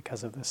stranded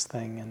because of this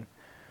thing,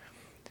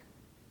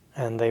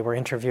 and they were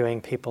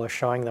interviewing people or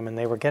showing them, and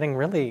they were getting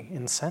really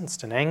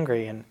incensed and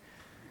angry and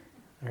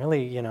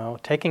really,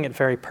 taking it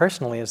very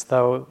personally, as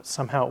though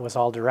somehow it was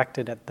all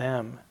directed at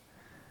them.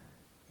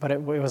 But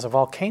it was a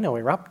volcano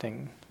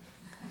erupting.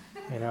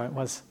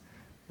 The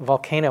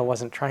volcano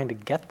wasn't trying to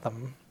get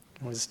them.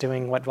 It was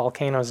doing what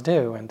volcanoes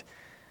do,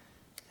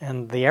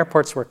 and the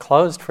airports were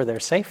closed for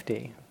their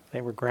safety. They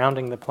were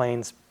grounding the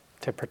planes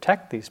to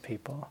protect these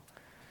people.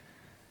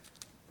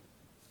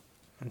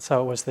 And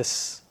so it was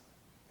this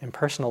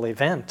impersonal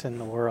event in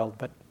the world,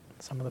 but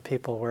some of the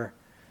people were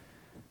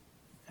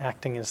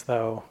acting as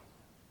though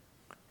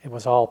it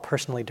was all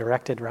personally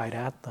directed right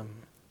at them.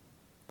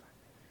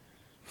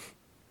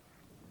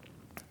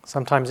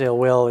 Sometimes ill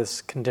will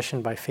is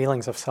conditioned by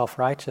feelings of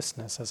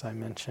self-righteousness, as I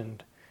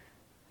mentioned.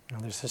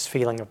 There's this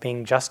feeling of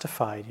being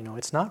justified.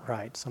 It's not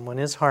right. Someone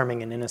is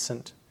harming an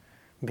innocent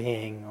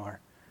being or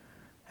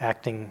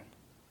acting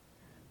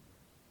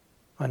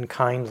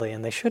unkindly,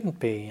 and they shouldn't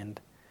be, and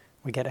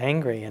we get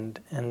angry,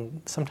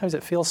 and sometimes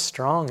it feels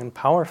strong and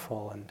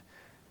powerful,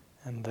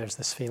 and there's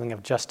this feeling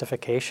of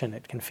justification.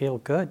 It can feel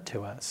good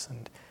to us,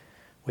 and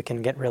we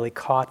can get really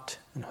caught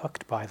and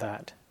hooked by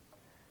that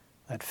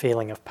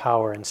feeling of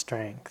power and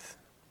strength.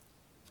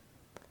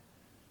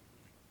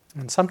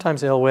 And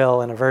sometimes ill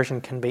will and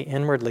aversion can be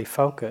inwardly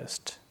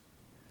focused.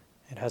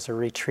 It has a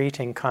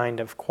retreating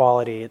kind of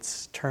quality.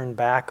 It's turned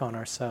back on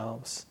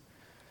ourselves.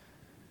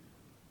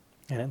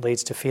 And it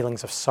leads to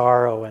feelings of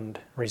sorrow and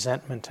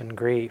resentment and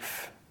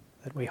grief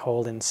that we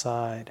hold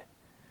inside.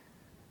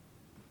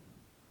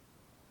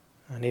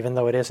 And even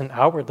though it isn't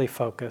outwardly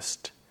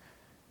focused,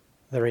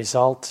 the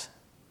result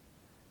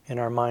in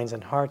our minds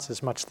and hearts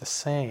is much the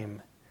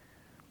same.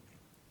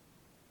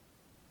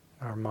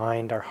 Our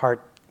mind, our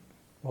heart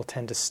will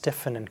tend to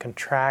stiffen and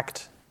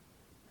contract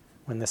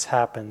when this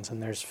happens,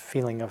 and there's a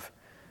feeling of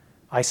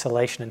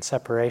isolation and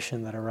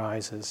separation that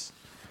arises,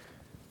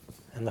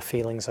 and the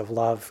feelings of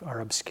love are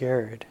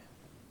obscured.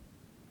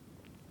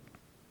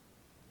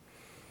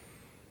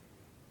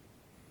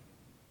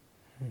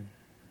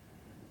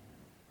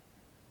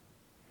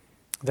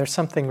 There's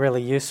something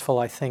really useful,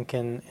 I think,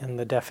 in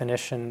the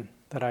definition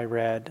that I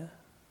read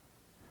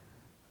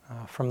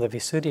from the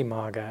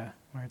Visuddhimagga,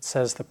 where it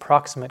says the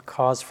proximate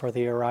cause for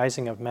the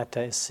arising of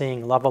metta is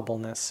seeing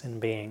lovableness in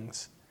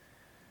beings.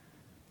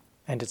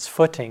 And its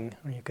footing,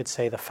 or you could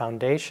say the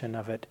foundation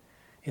of it,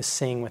 is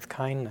seeing with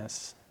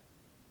kindness.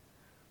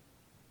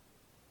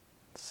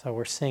 So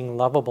we're seeing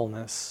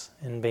lovableness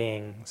in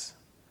beings,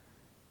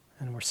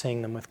 and we're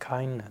seeing them with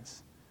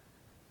kindness.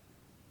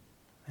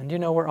 And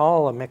we're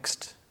all a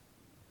mixed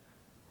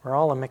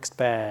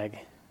bag.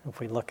 If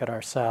we look at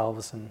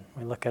ourselves and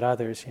we look at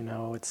others,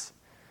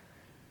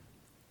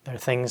 there are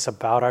things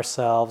about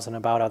ourselves and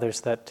about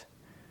others that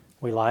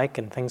we like,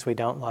 and things we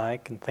don't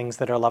like, and things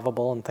that are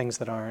lovable and things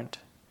that aren't.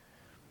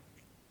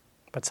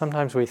 But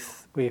sometimes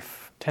we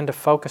tend to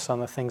focus on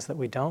the things that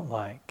we don't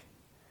like.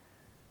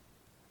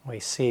 We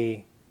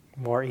see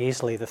more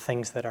easily the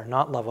things that are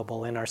not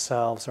lovable in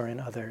ourselves or in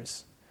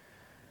others.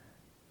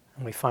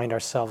 And we find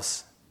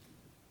ourselves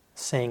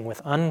seeing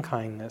with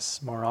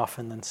unkindness more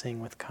often than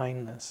seeing with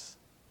kindness.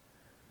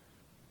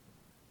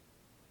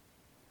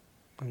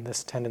 And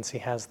this tendency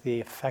has the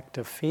effect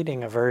of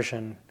feeding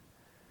aversion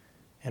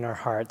in our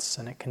hearts,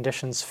 and it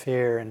conditions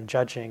fear and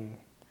judging,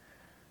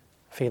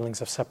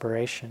 feelings of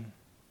separation.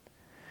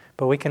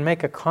 But we can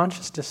make a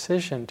conscious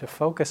decision to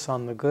focus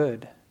on the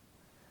good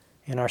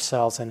in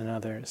ourselves and in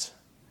others.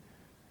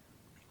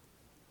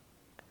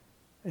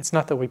 It's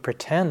not that we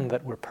pretend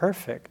that we're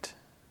perfect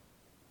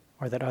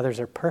or that others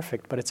are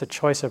perfect, but it's a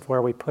choice of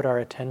where we put our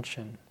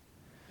attention.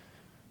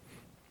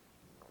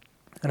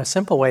 And a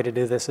simple way to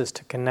do this is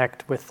to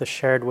connect with the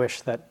shared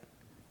wish that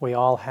we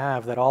all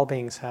have, that all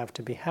beings have,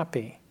 to be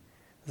happy.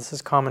 This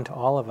is common to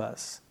all of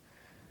us.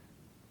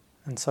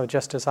 And so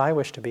just as I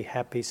wish to be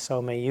happy,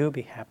 so may you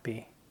be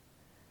happy.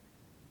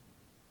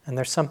 And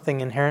there's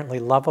something inherently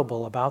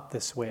lovable about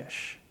this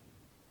wish.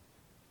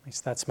 At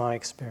least that's my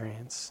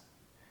experience.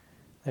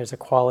 There's a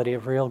quality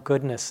of real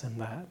goodness in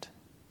that.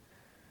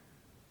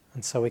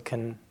 And so we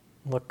can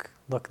look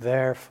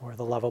there for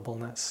the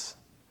lovableness.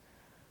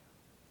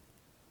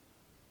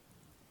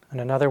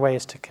 And another way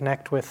is to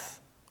connect with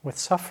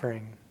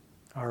suffering,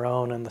 our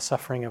own and the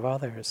suffering of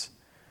others.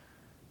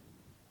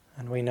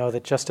 And we know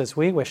that just as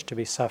we wish to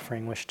be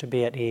suffering, wish to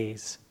be at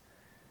ease,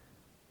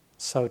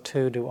 so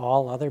too do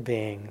all other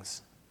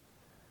beings.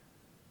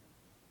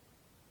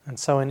 And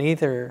so in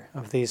either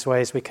of these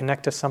ways, we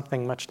connect to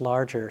something much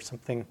larger,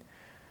 something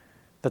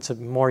that's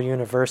more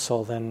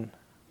universal than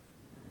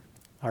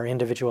our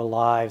individual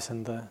lives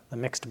and the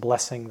mixed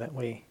blessing that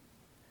we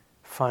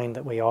find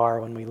that we are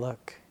when we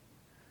look.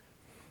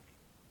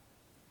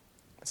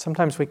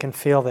 Sometimes we can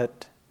feel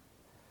that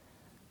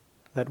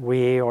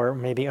we, or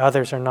maybe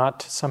others, are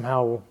not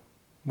somehow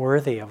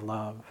worthy of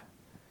love,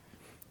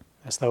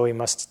 as though we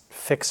must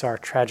fix our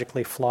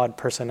tragically flawed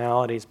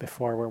personalities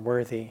before we're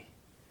worthy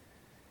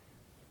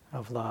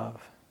of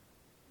love.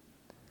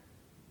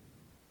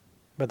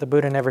 But the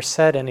Buddha never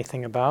said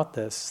anything about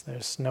this.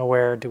 There's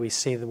nowhere do we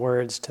see the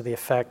words to the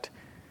effect,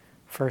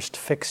 first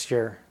fix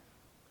your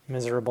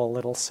miserable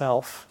little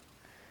self,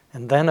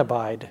 and then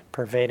abide,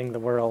 pervading the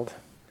world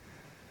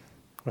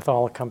with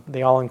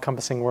the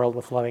all-encompassing world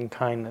with loving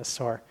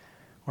kindness, or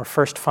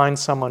first find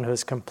someone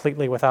who's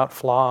completely without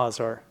flaws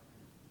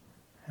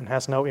and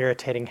has no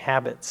irritating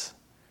habits,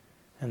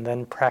 and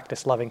then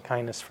practice loving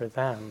kindness for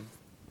them.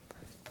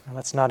 And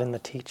that's not in the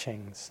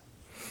teachings.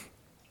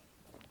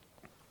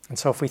 And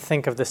so if we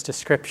think of this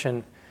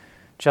description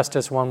just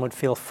as one would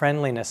feel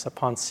friendliness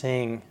upon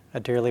seeing a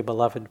dearly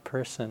beloved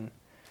person,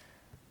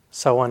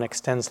 so one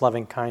extends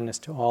loving kindness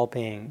to all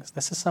beings.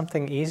 This is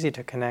something easy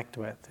to connect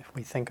with. If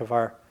we think of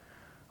our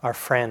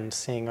friend,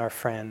 seeing our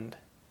friend,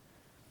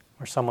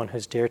 or someone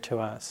who's dear to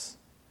us.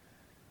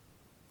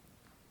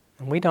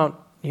 And we don't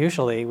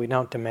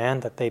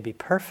demand that they be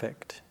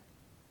perfect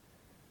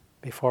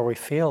before we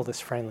feel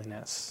this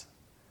friendliness.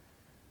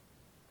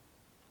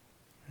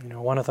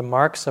 One of the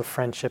marks of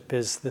friendship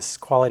is this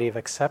quality of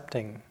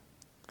accepting.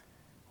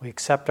 We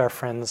accept our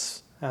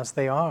friends as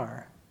they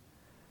are.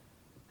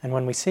 And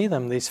when we see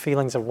them, these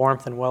feelings of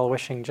warmth and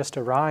well-wishing just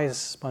arise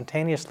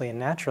spontaneously and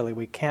naturally.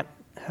 We can't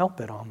help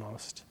it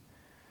almost.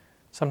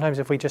 Sometimes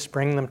if we just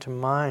bring them to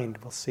mind,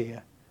 we'll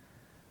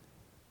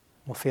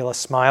feel a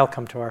smile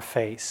come to our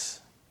face.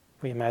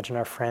 We imagine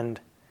our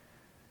friend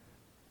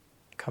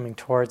coming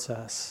towards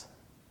us.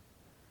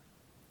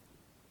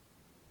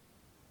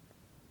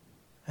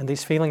 And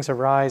these feelings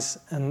arise,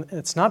 and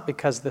it's not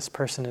because this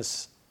person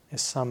is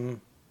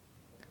some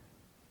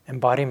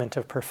embodiment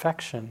of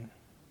perfection.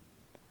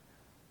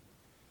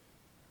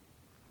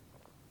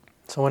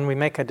 So when we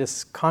make a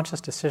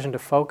conscious decision to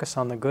focus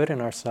on the good in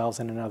ourselves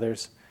and in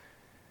others,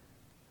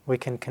 we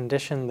can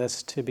condition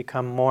this to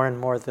become more and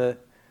more the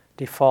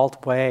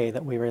default way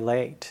that we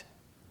relate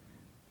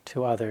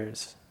to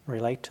others,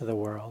 relate to the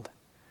world.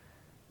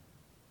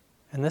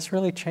 And this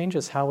really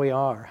changes how we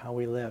are, how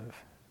we live.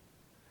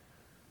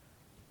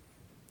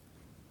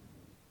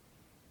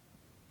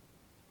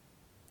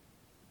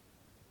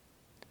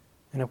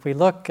 And if we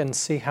look and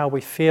see how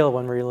we feel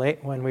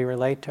when we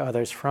relate to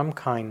others from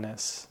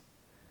kindness,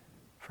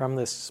 from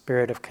this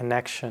spirit of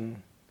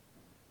connection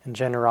and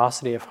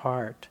generosity of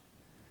heart,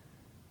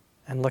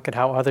 and look at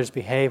how others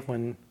behave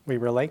when we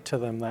relate to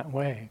them that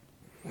way.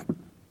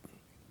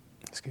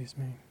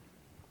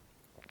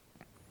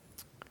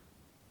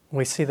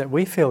 we see that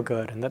we feel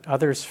good and that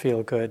others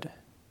feel good.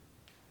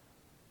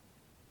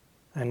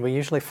 And we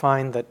usually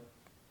find that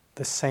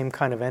this same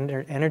kind of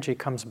energy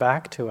comes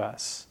back to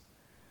us.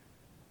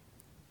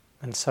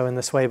 And so in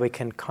this way we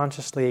can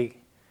consciously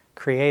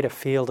create a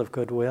field of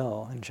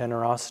goodwill and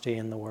generosity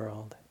in the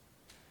world.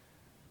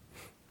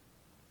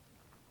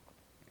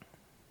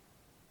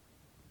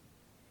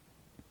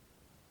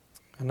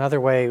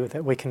 Another way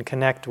that we can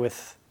connect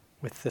with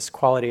this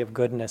quality of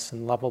goodness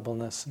and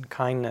lovableness and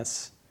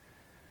kindness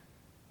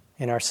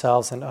in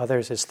ourselves and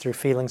others is through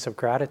feelings of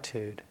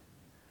gratitude.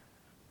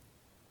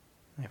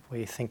 If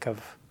we think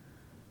of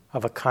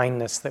a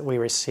kindness that we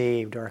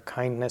received or a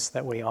kindness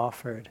that we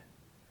offered,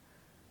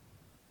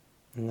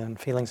 and then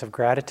feelings of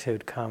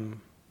gratitude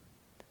come.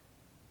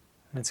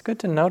 And it's good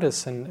to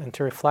notice and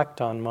to reflect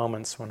on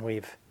moments when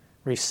we've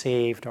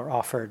received or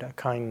offered a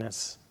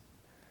kindness.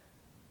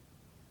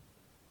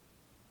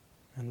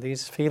 And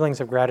these feelings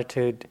of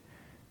gratitude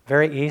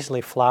very easily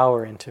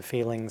flower into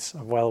feelings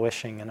of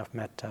well-wishing and of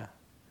metta.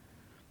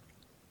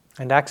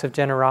 And acts of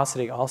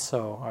generosity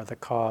also are the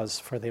cause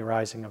for the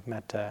arising of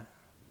metta.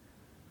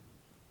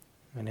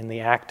 And in the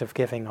act of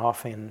giving,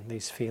 often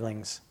these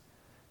feelings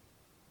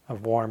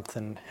of warmth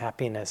and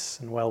happiness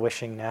and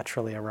well-wishing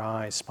naturally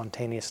arise,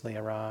 spontaneously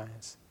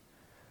arise.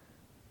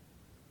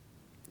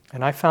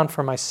 And I found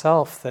for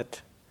myself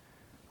that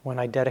when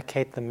I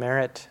dedicate the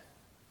merit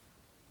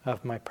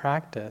of my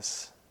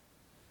practice,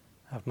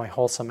 of my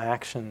wholesome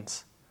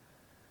actions,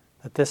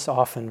 that this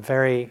often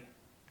very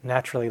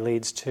naturally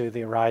leads to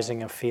the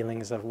arising of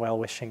feelings of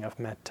well-wishing of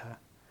metta.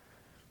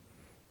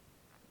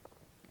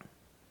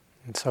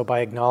 And so by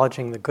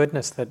acknowledging the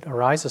goodness that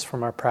arises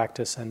from our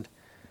practice and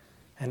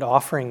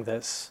offering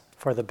this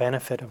for the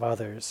benefit of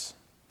others,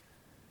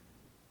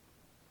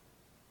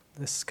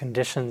 this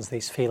conditions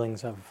these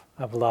feelings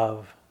of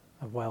love,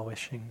 of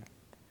well-wishing.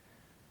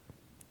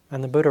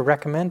 And the Buddha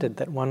recommended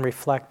that one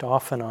reflect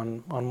often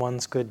on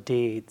one's good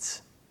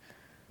deeds.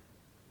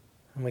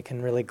 And we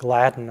can really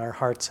gladden our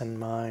hearts and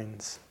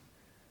minds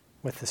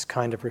with this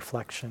kind of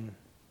reflection.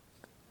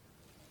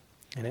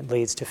 And it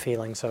leads to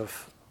feelings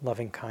of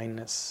loving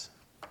kindness.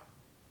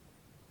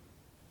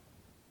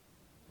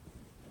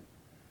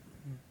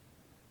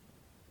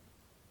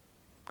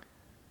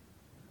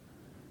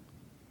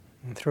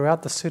 And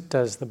throughout the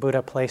suttas, the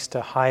Buddha placed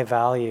a high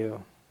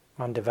value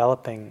on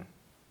developing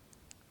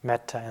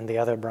metta and the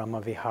other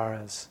Brahma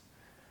viharas.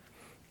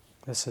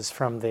 This is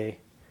from the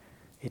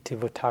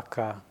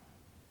Itivuttaka.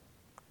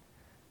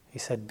 He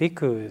said,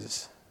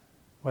 "Bhikkhus,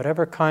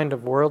 whatever kind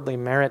of worldly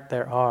merit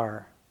there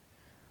are,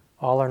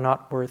 all are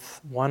not worth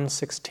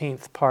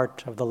 1/16th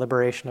part of the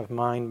liberation of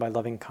mind by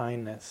loving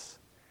kindness.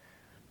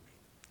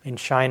 In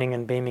shining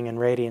and beaming and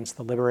radiance,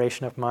 the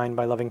liberation of mind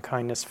by loving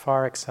kindness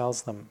far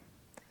excels them.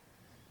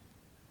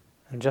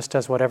 And just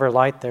as whatever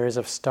light there is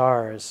of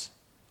stars,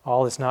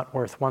 all is not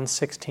worth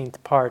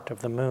 1/16th part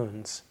of the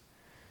moons.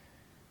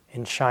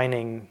 In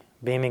shining,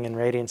 beaming, and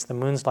radiance, the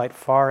moon's light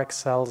far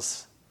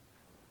excels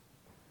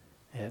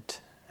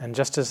it. And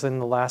just as in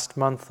the last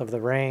month of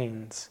the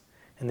rains,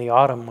 in the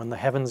autumn when the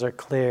heavens are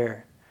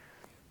clear,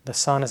 the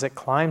sun as it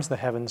climbs the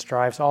heavens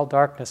drives all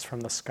darkness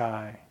from the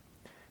sky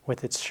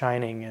with its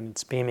shining and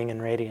its beaming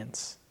and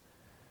radiance.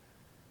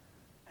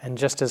 And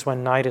just as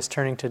when night is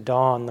turning to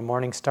dawn, the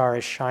morning star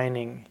is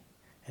shining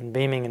and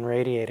beaming and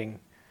radiating,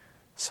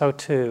 so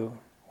too,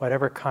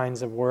 whatever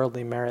kinds of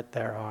worldly merit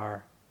there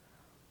are,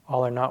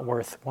 all are not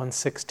worth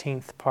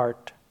 1/16th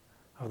part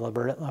of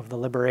the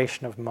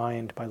liberation of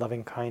mind by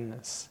loving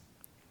kindness.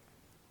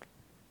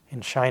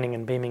 In shining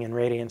and beaming and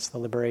radiance, the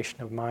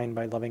liberation of mind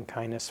by loving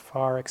kindness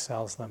far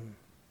excels them."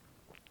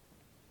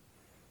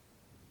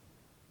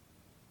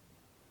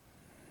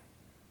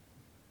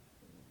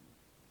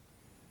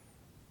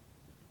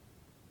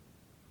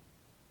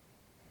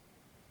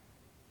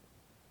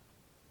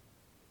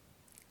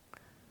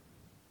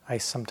 I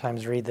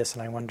sometimes read this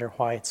and I wonder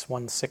why it's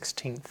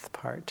 1/16th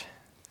part.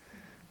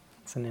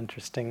 It's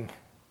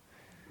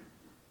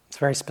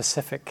very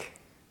specific.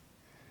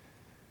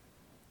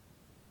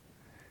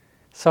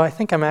 So I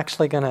think I'm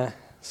actually going to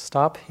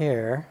stop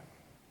here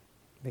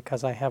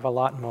because I have a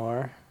lot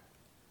more,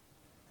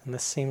 and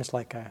this seems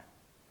like a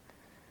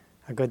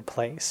good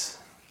place.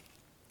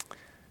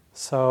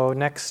 So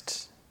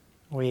next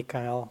week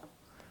I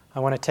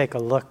want to take a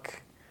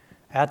look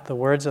at the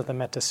words of the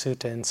Metta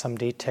Sutta in some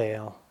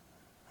detail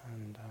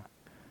and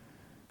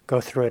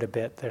go through it a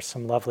bit. There's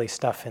some lovely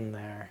stuff in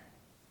there.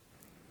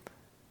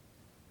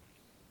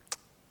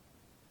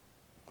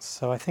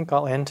 So I think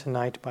I'll end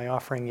tonight by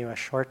offering you a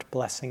short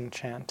blessing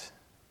chant,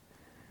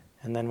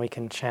 and then we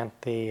can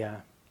chant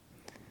the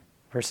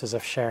verses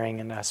of sharing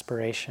and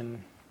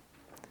aspiration.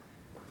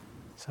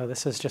 So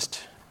this is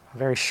just a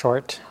very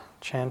short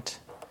chant.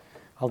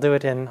 I'll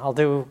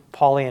do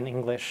Pali and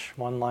English,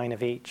 one line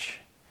of each,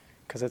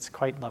 because it's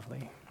quite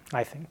lovely,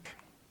 I think.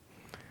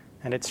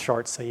 And it's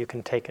short, so you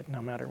can take it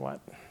no matter what.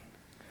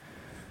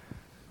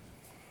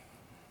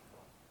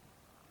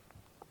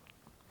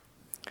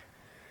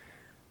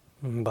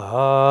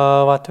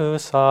 Bhavatu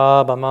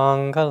sabha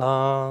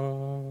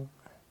mangalang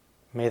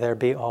May there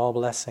be all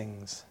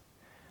blessings.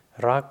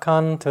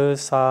 Rakantu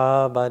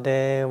sabba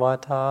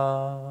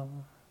devata.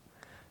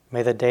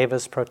 May the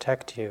devas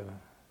protect you.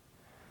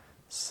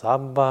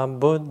 Sabba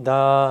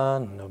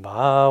buddha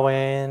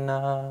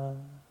nubhavena.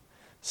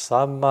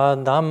 Sabba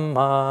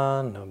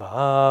dhamma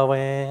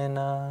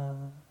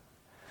nubhavena.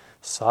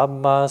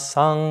 Sabba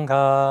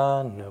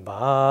sangha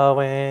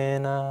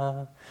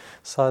nubhavena.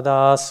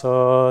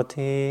 Sadasoti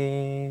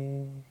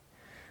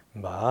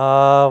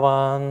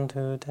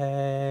bhavantu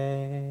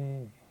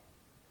te.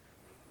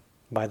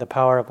 By the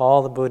power of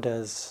all the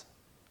Buddhas,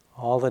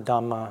 all the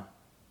Dhamma,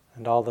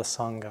 and all the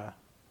Sangha,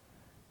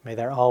 may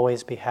there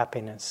always be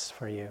happiness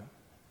for you.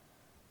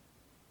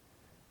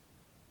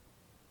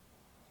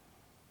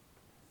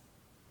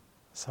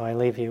 So I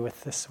leave you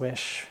with this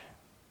wish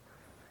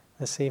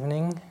this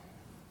evening,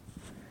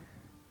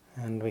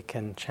 and we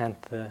can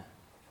chant the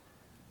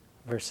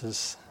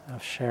verses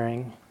of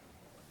sharing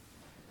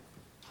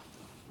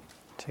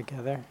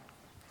together.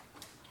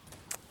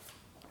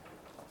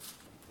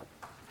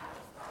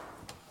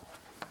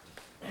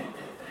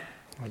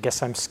 I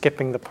guess I'm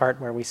skipping the part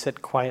where we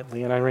sit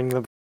quietly and I ring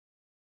the...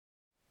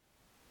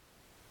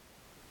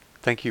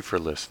 Thank you for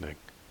listening.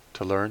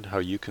 To learn how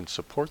you can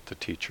support the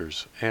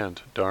teachers and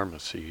Dharma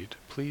Seed,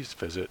 please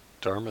visit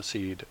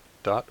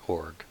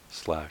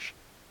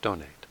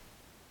dharmaseed.org/donate.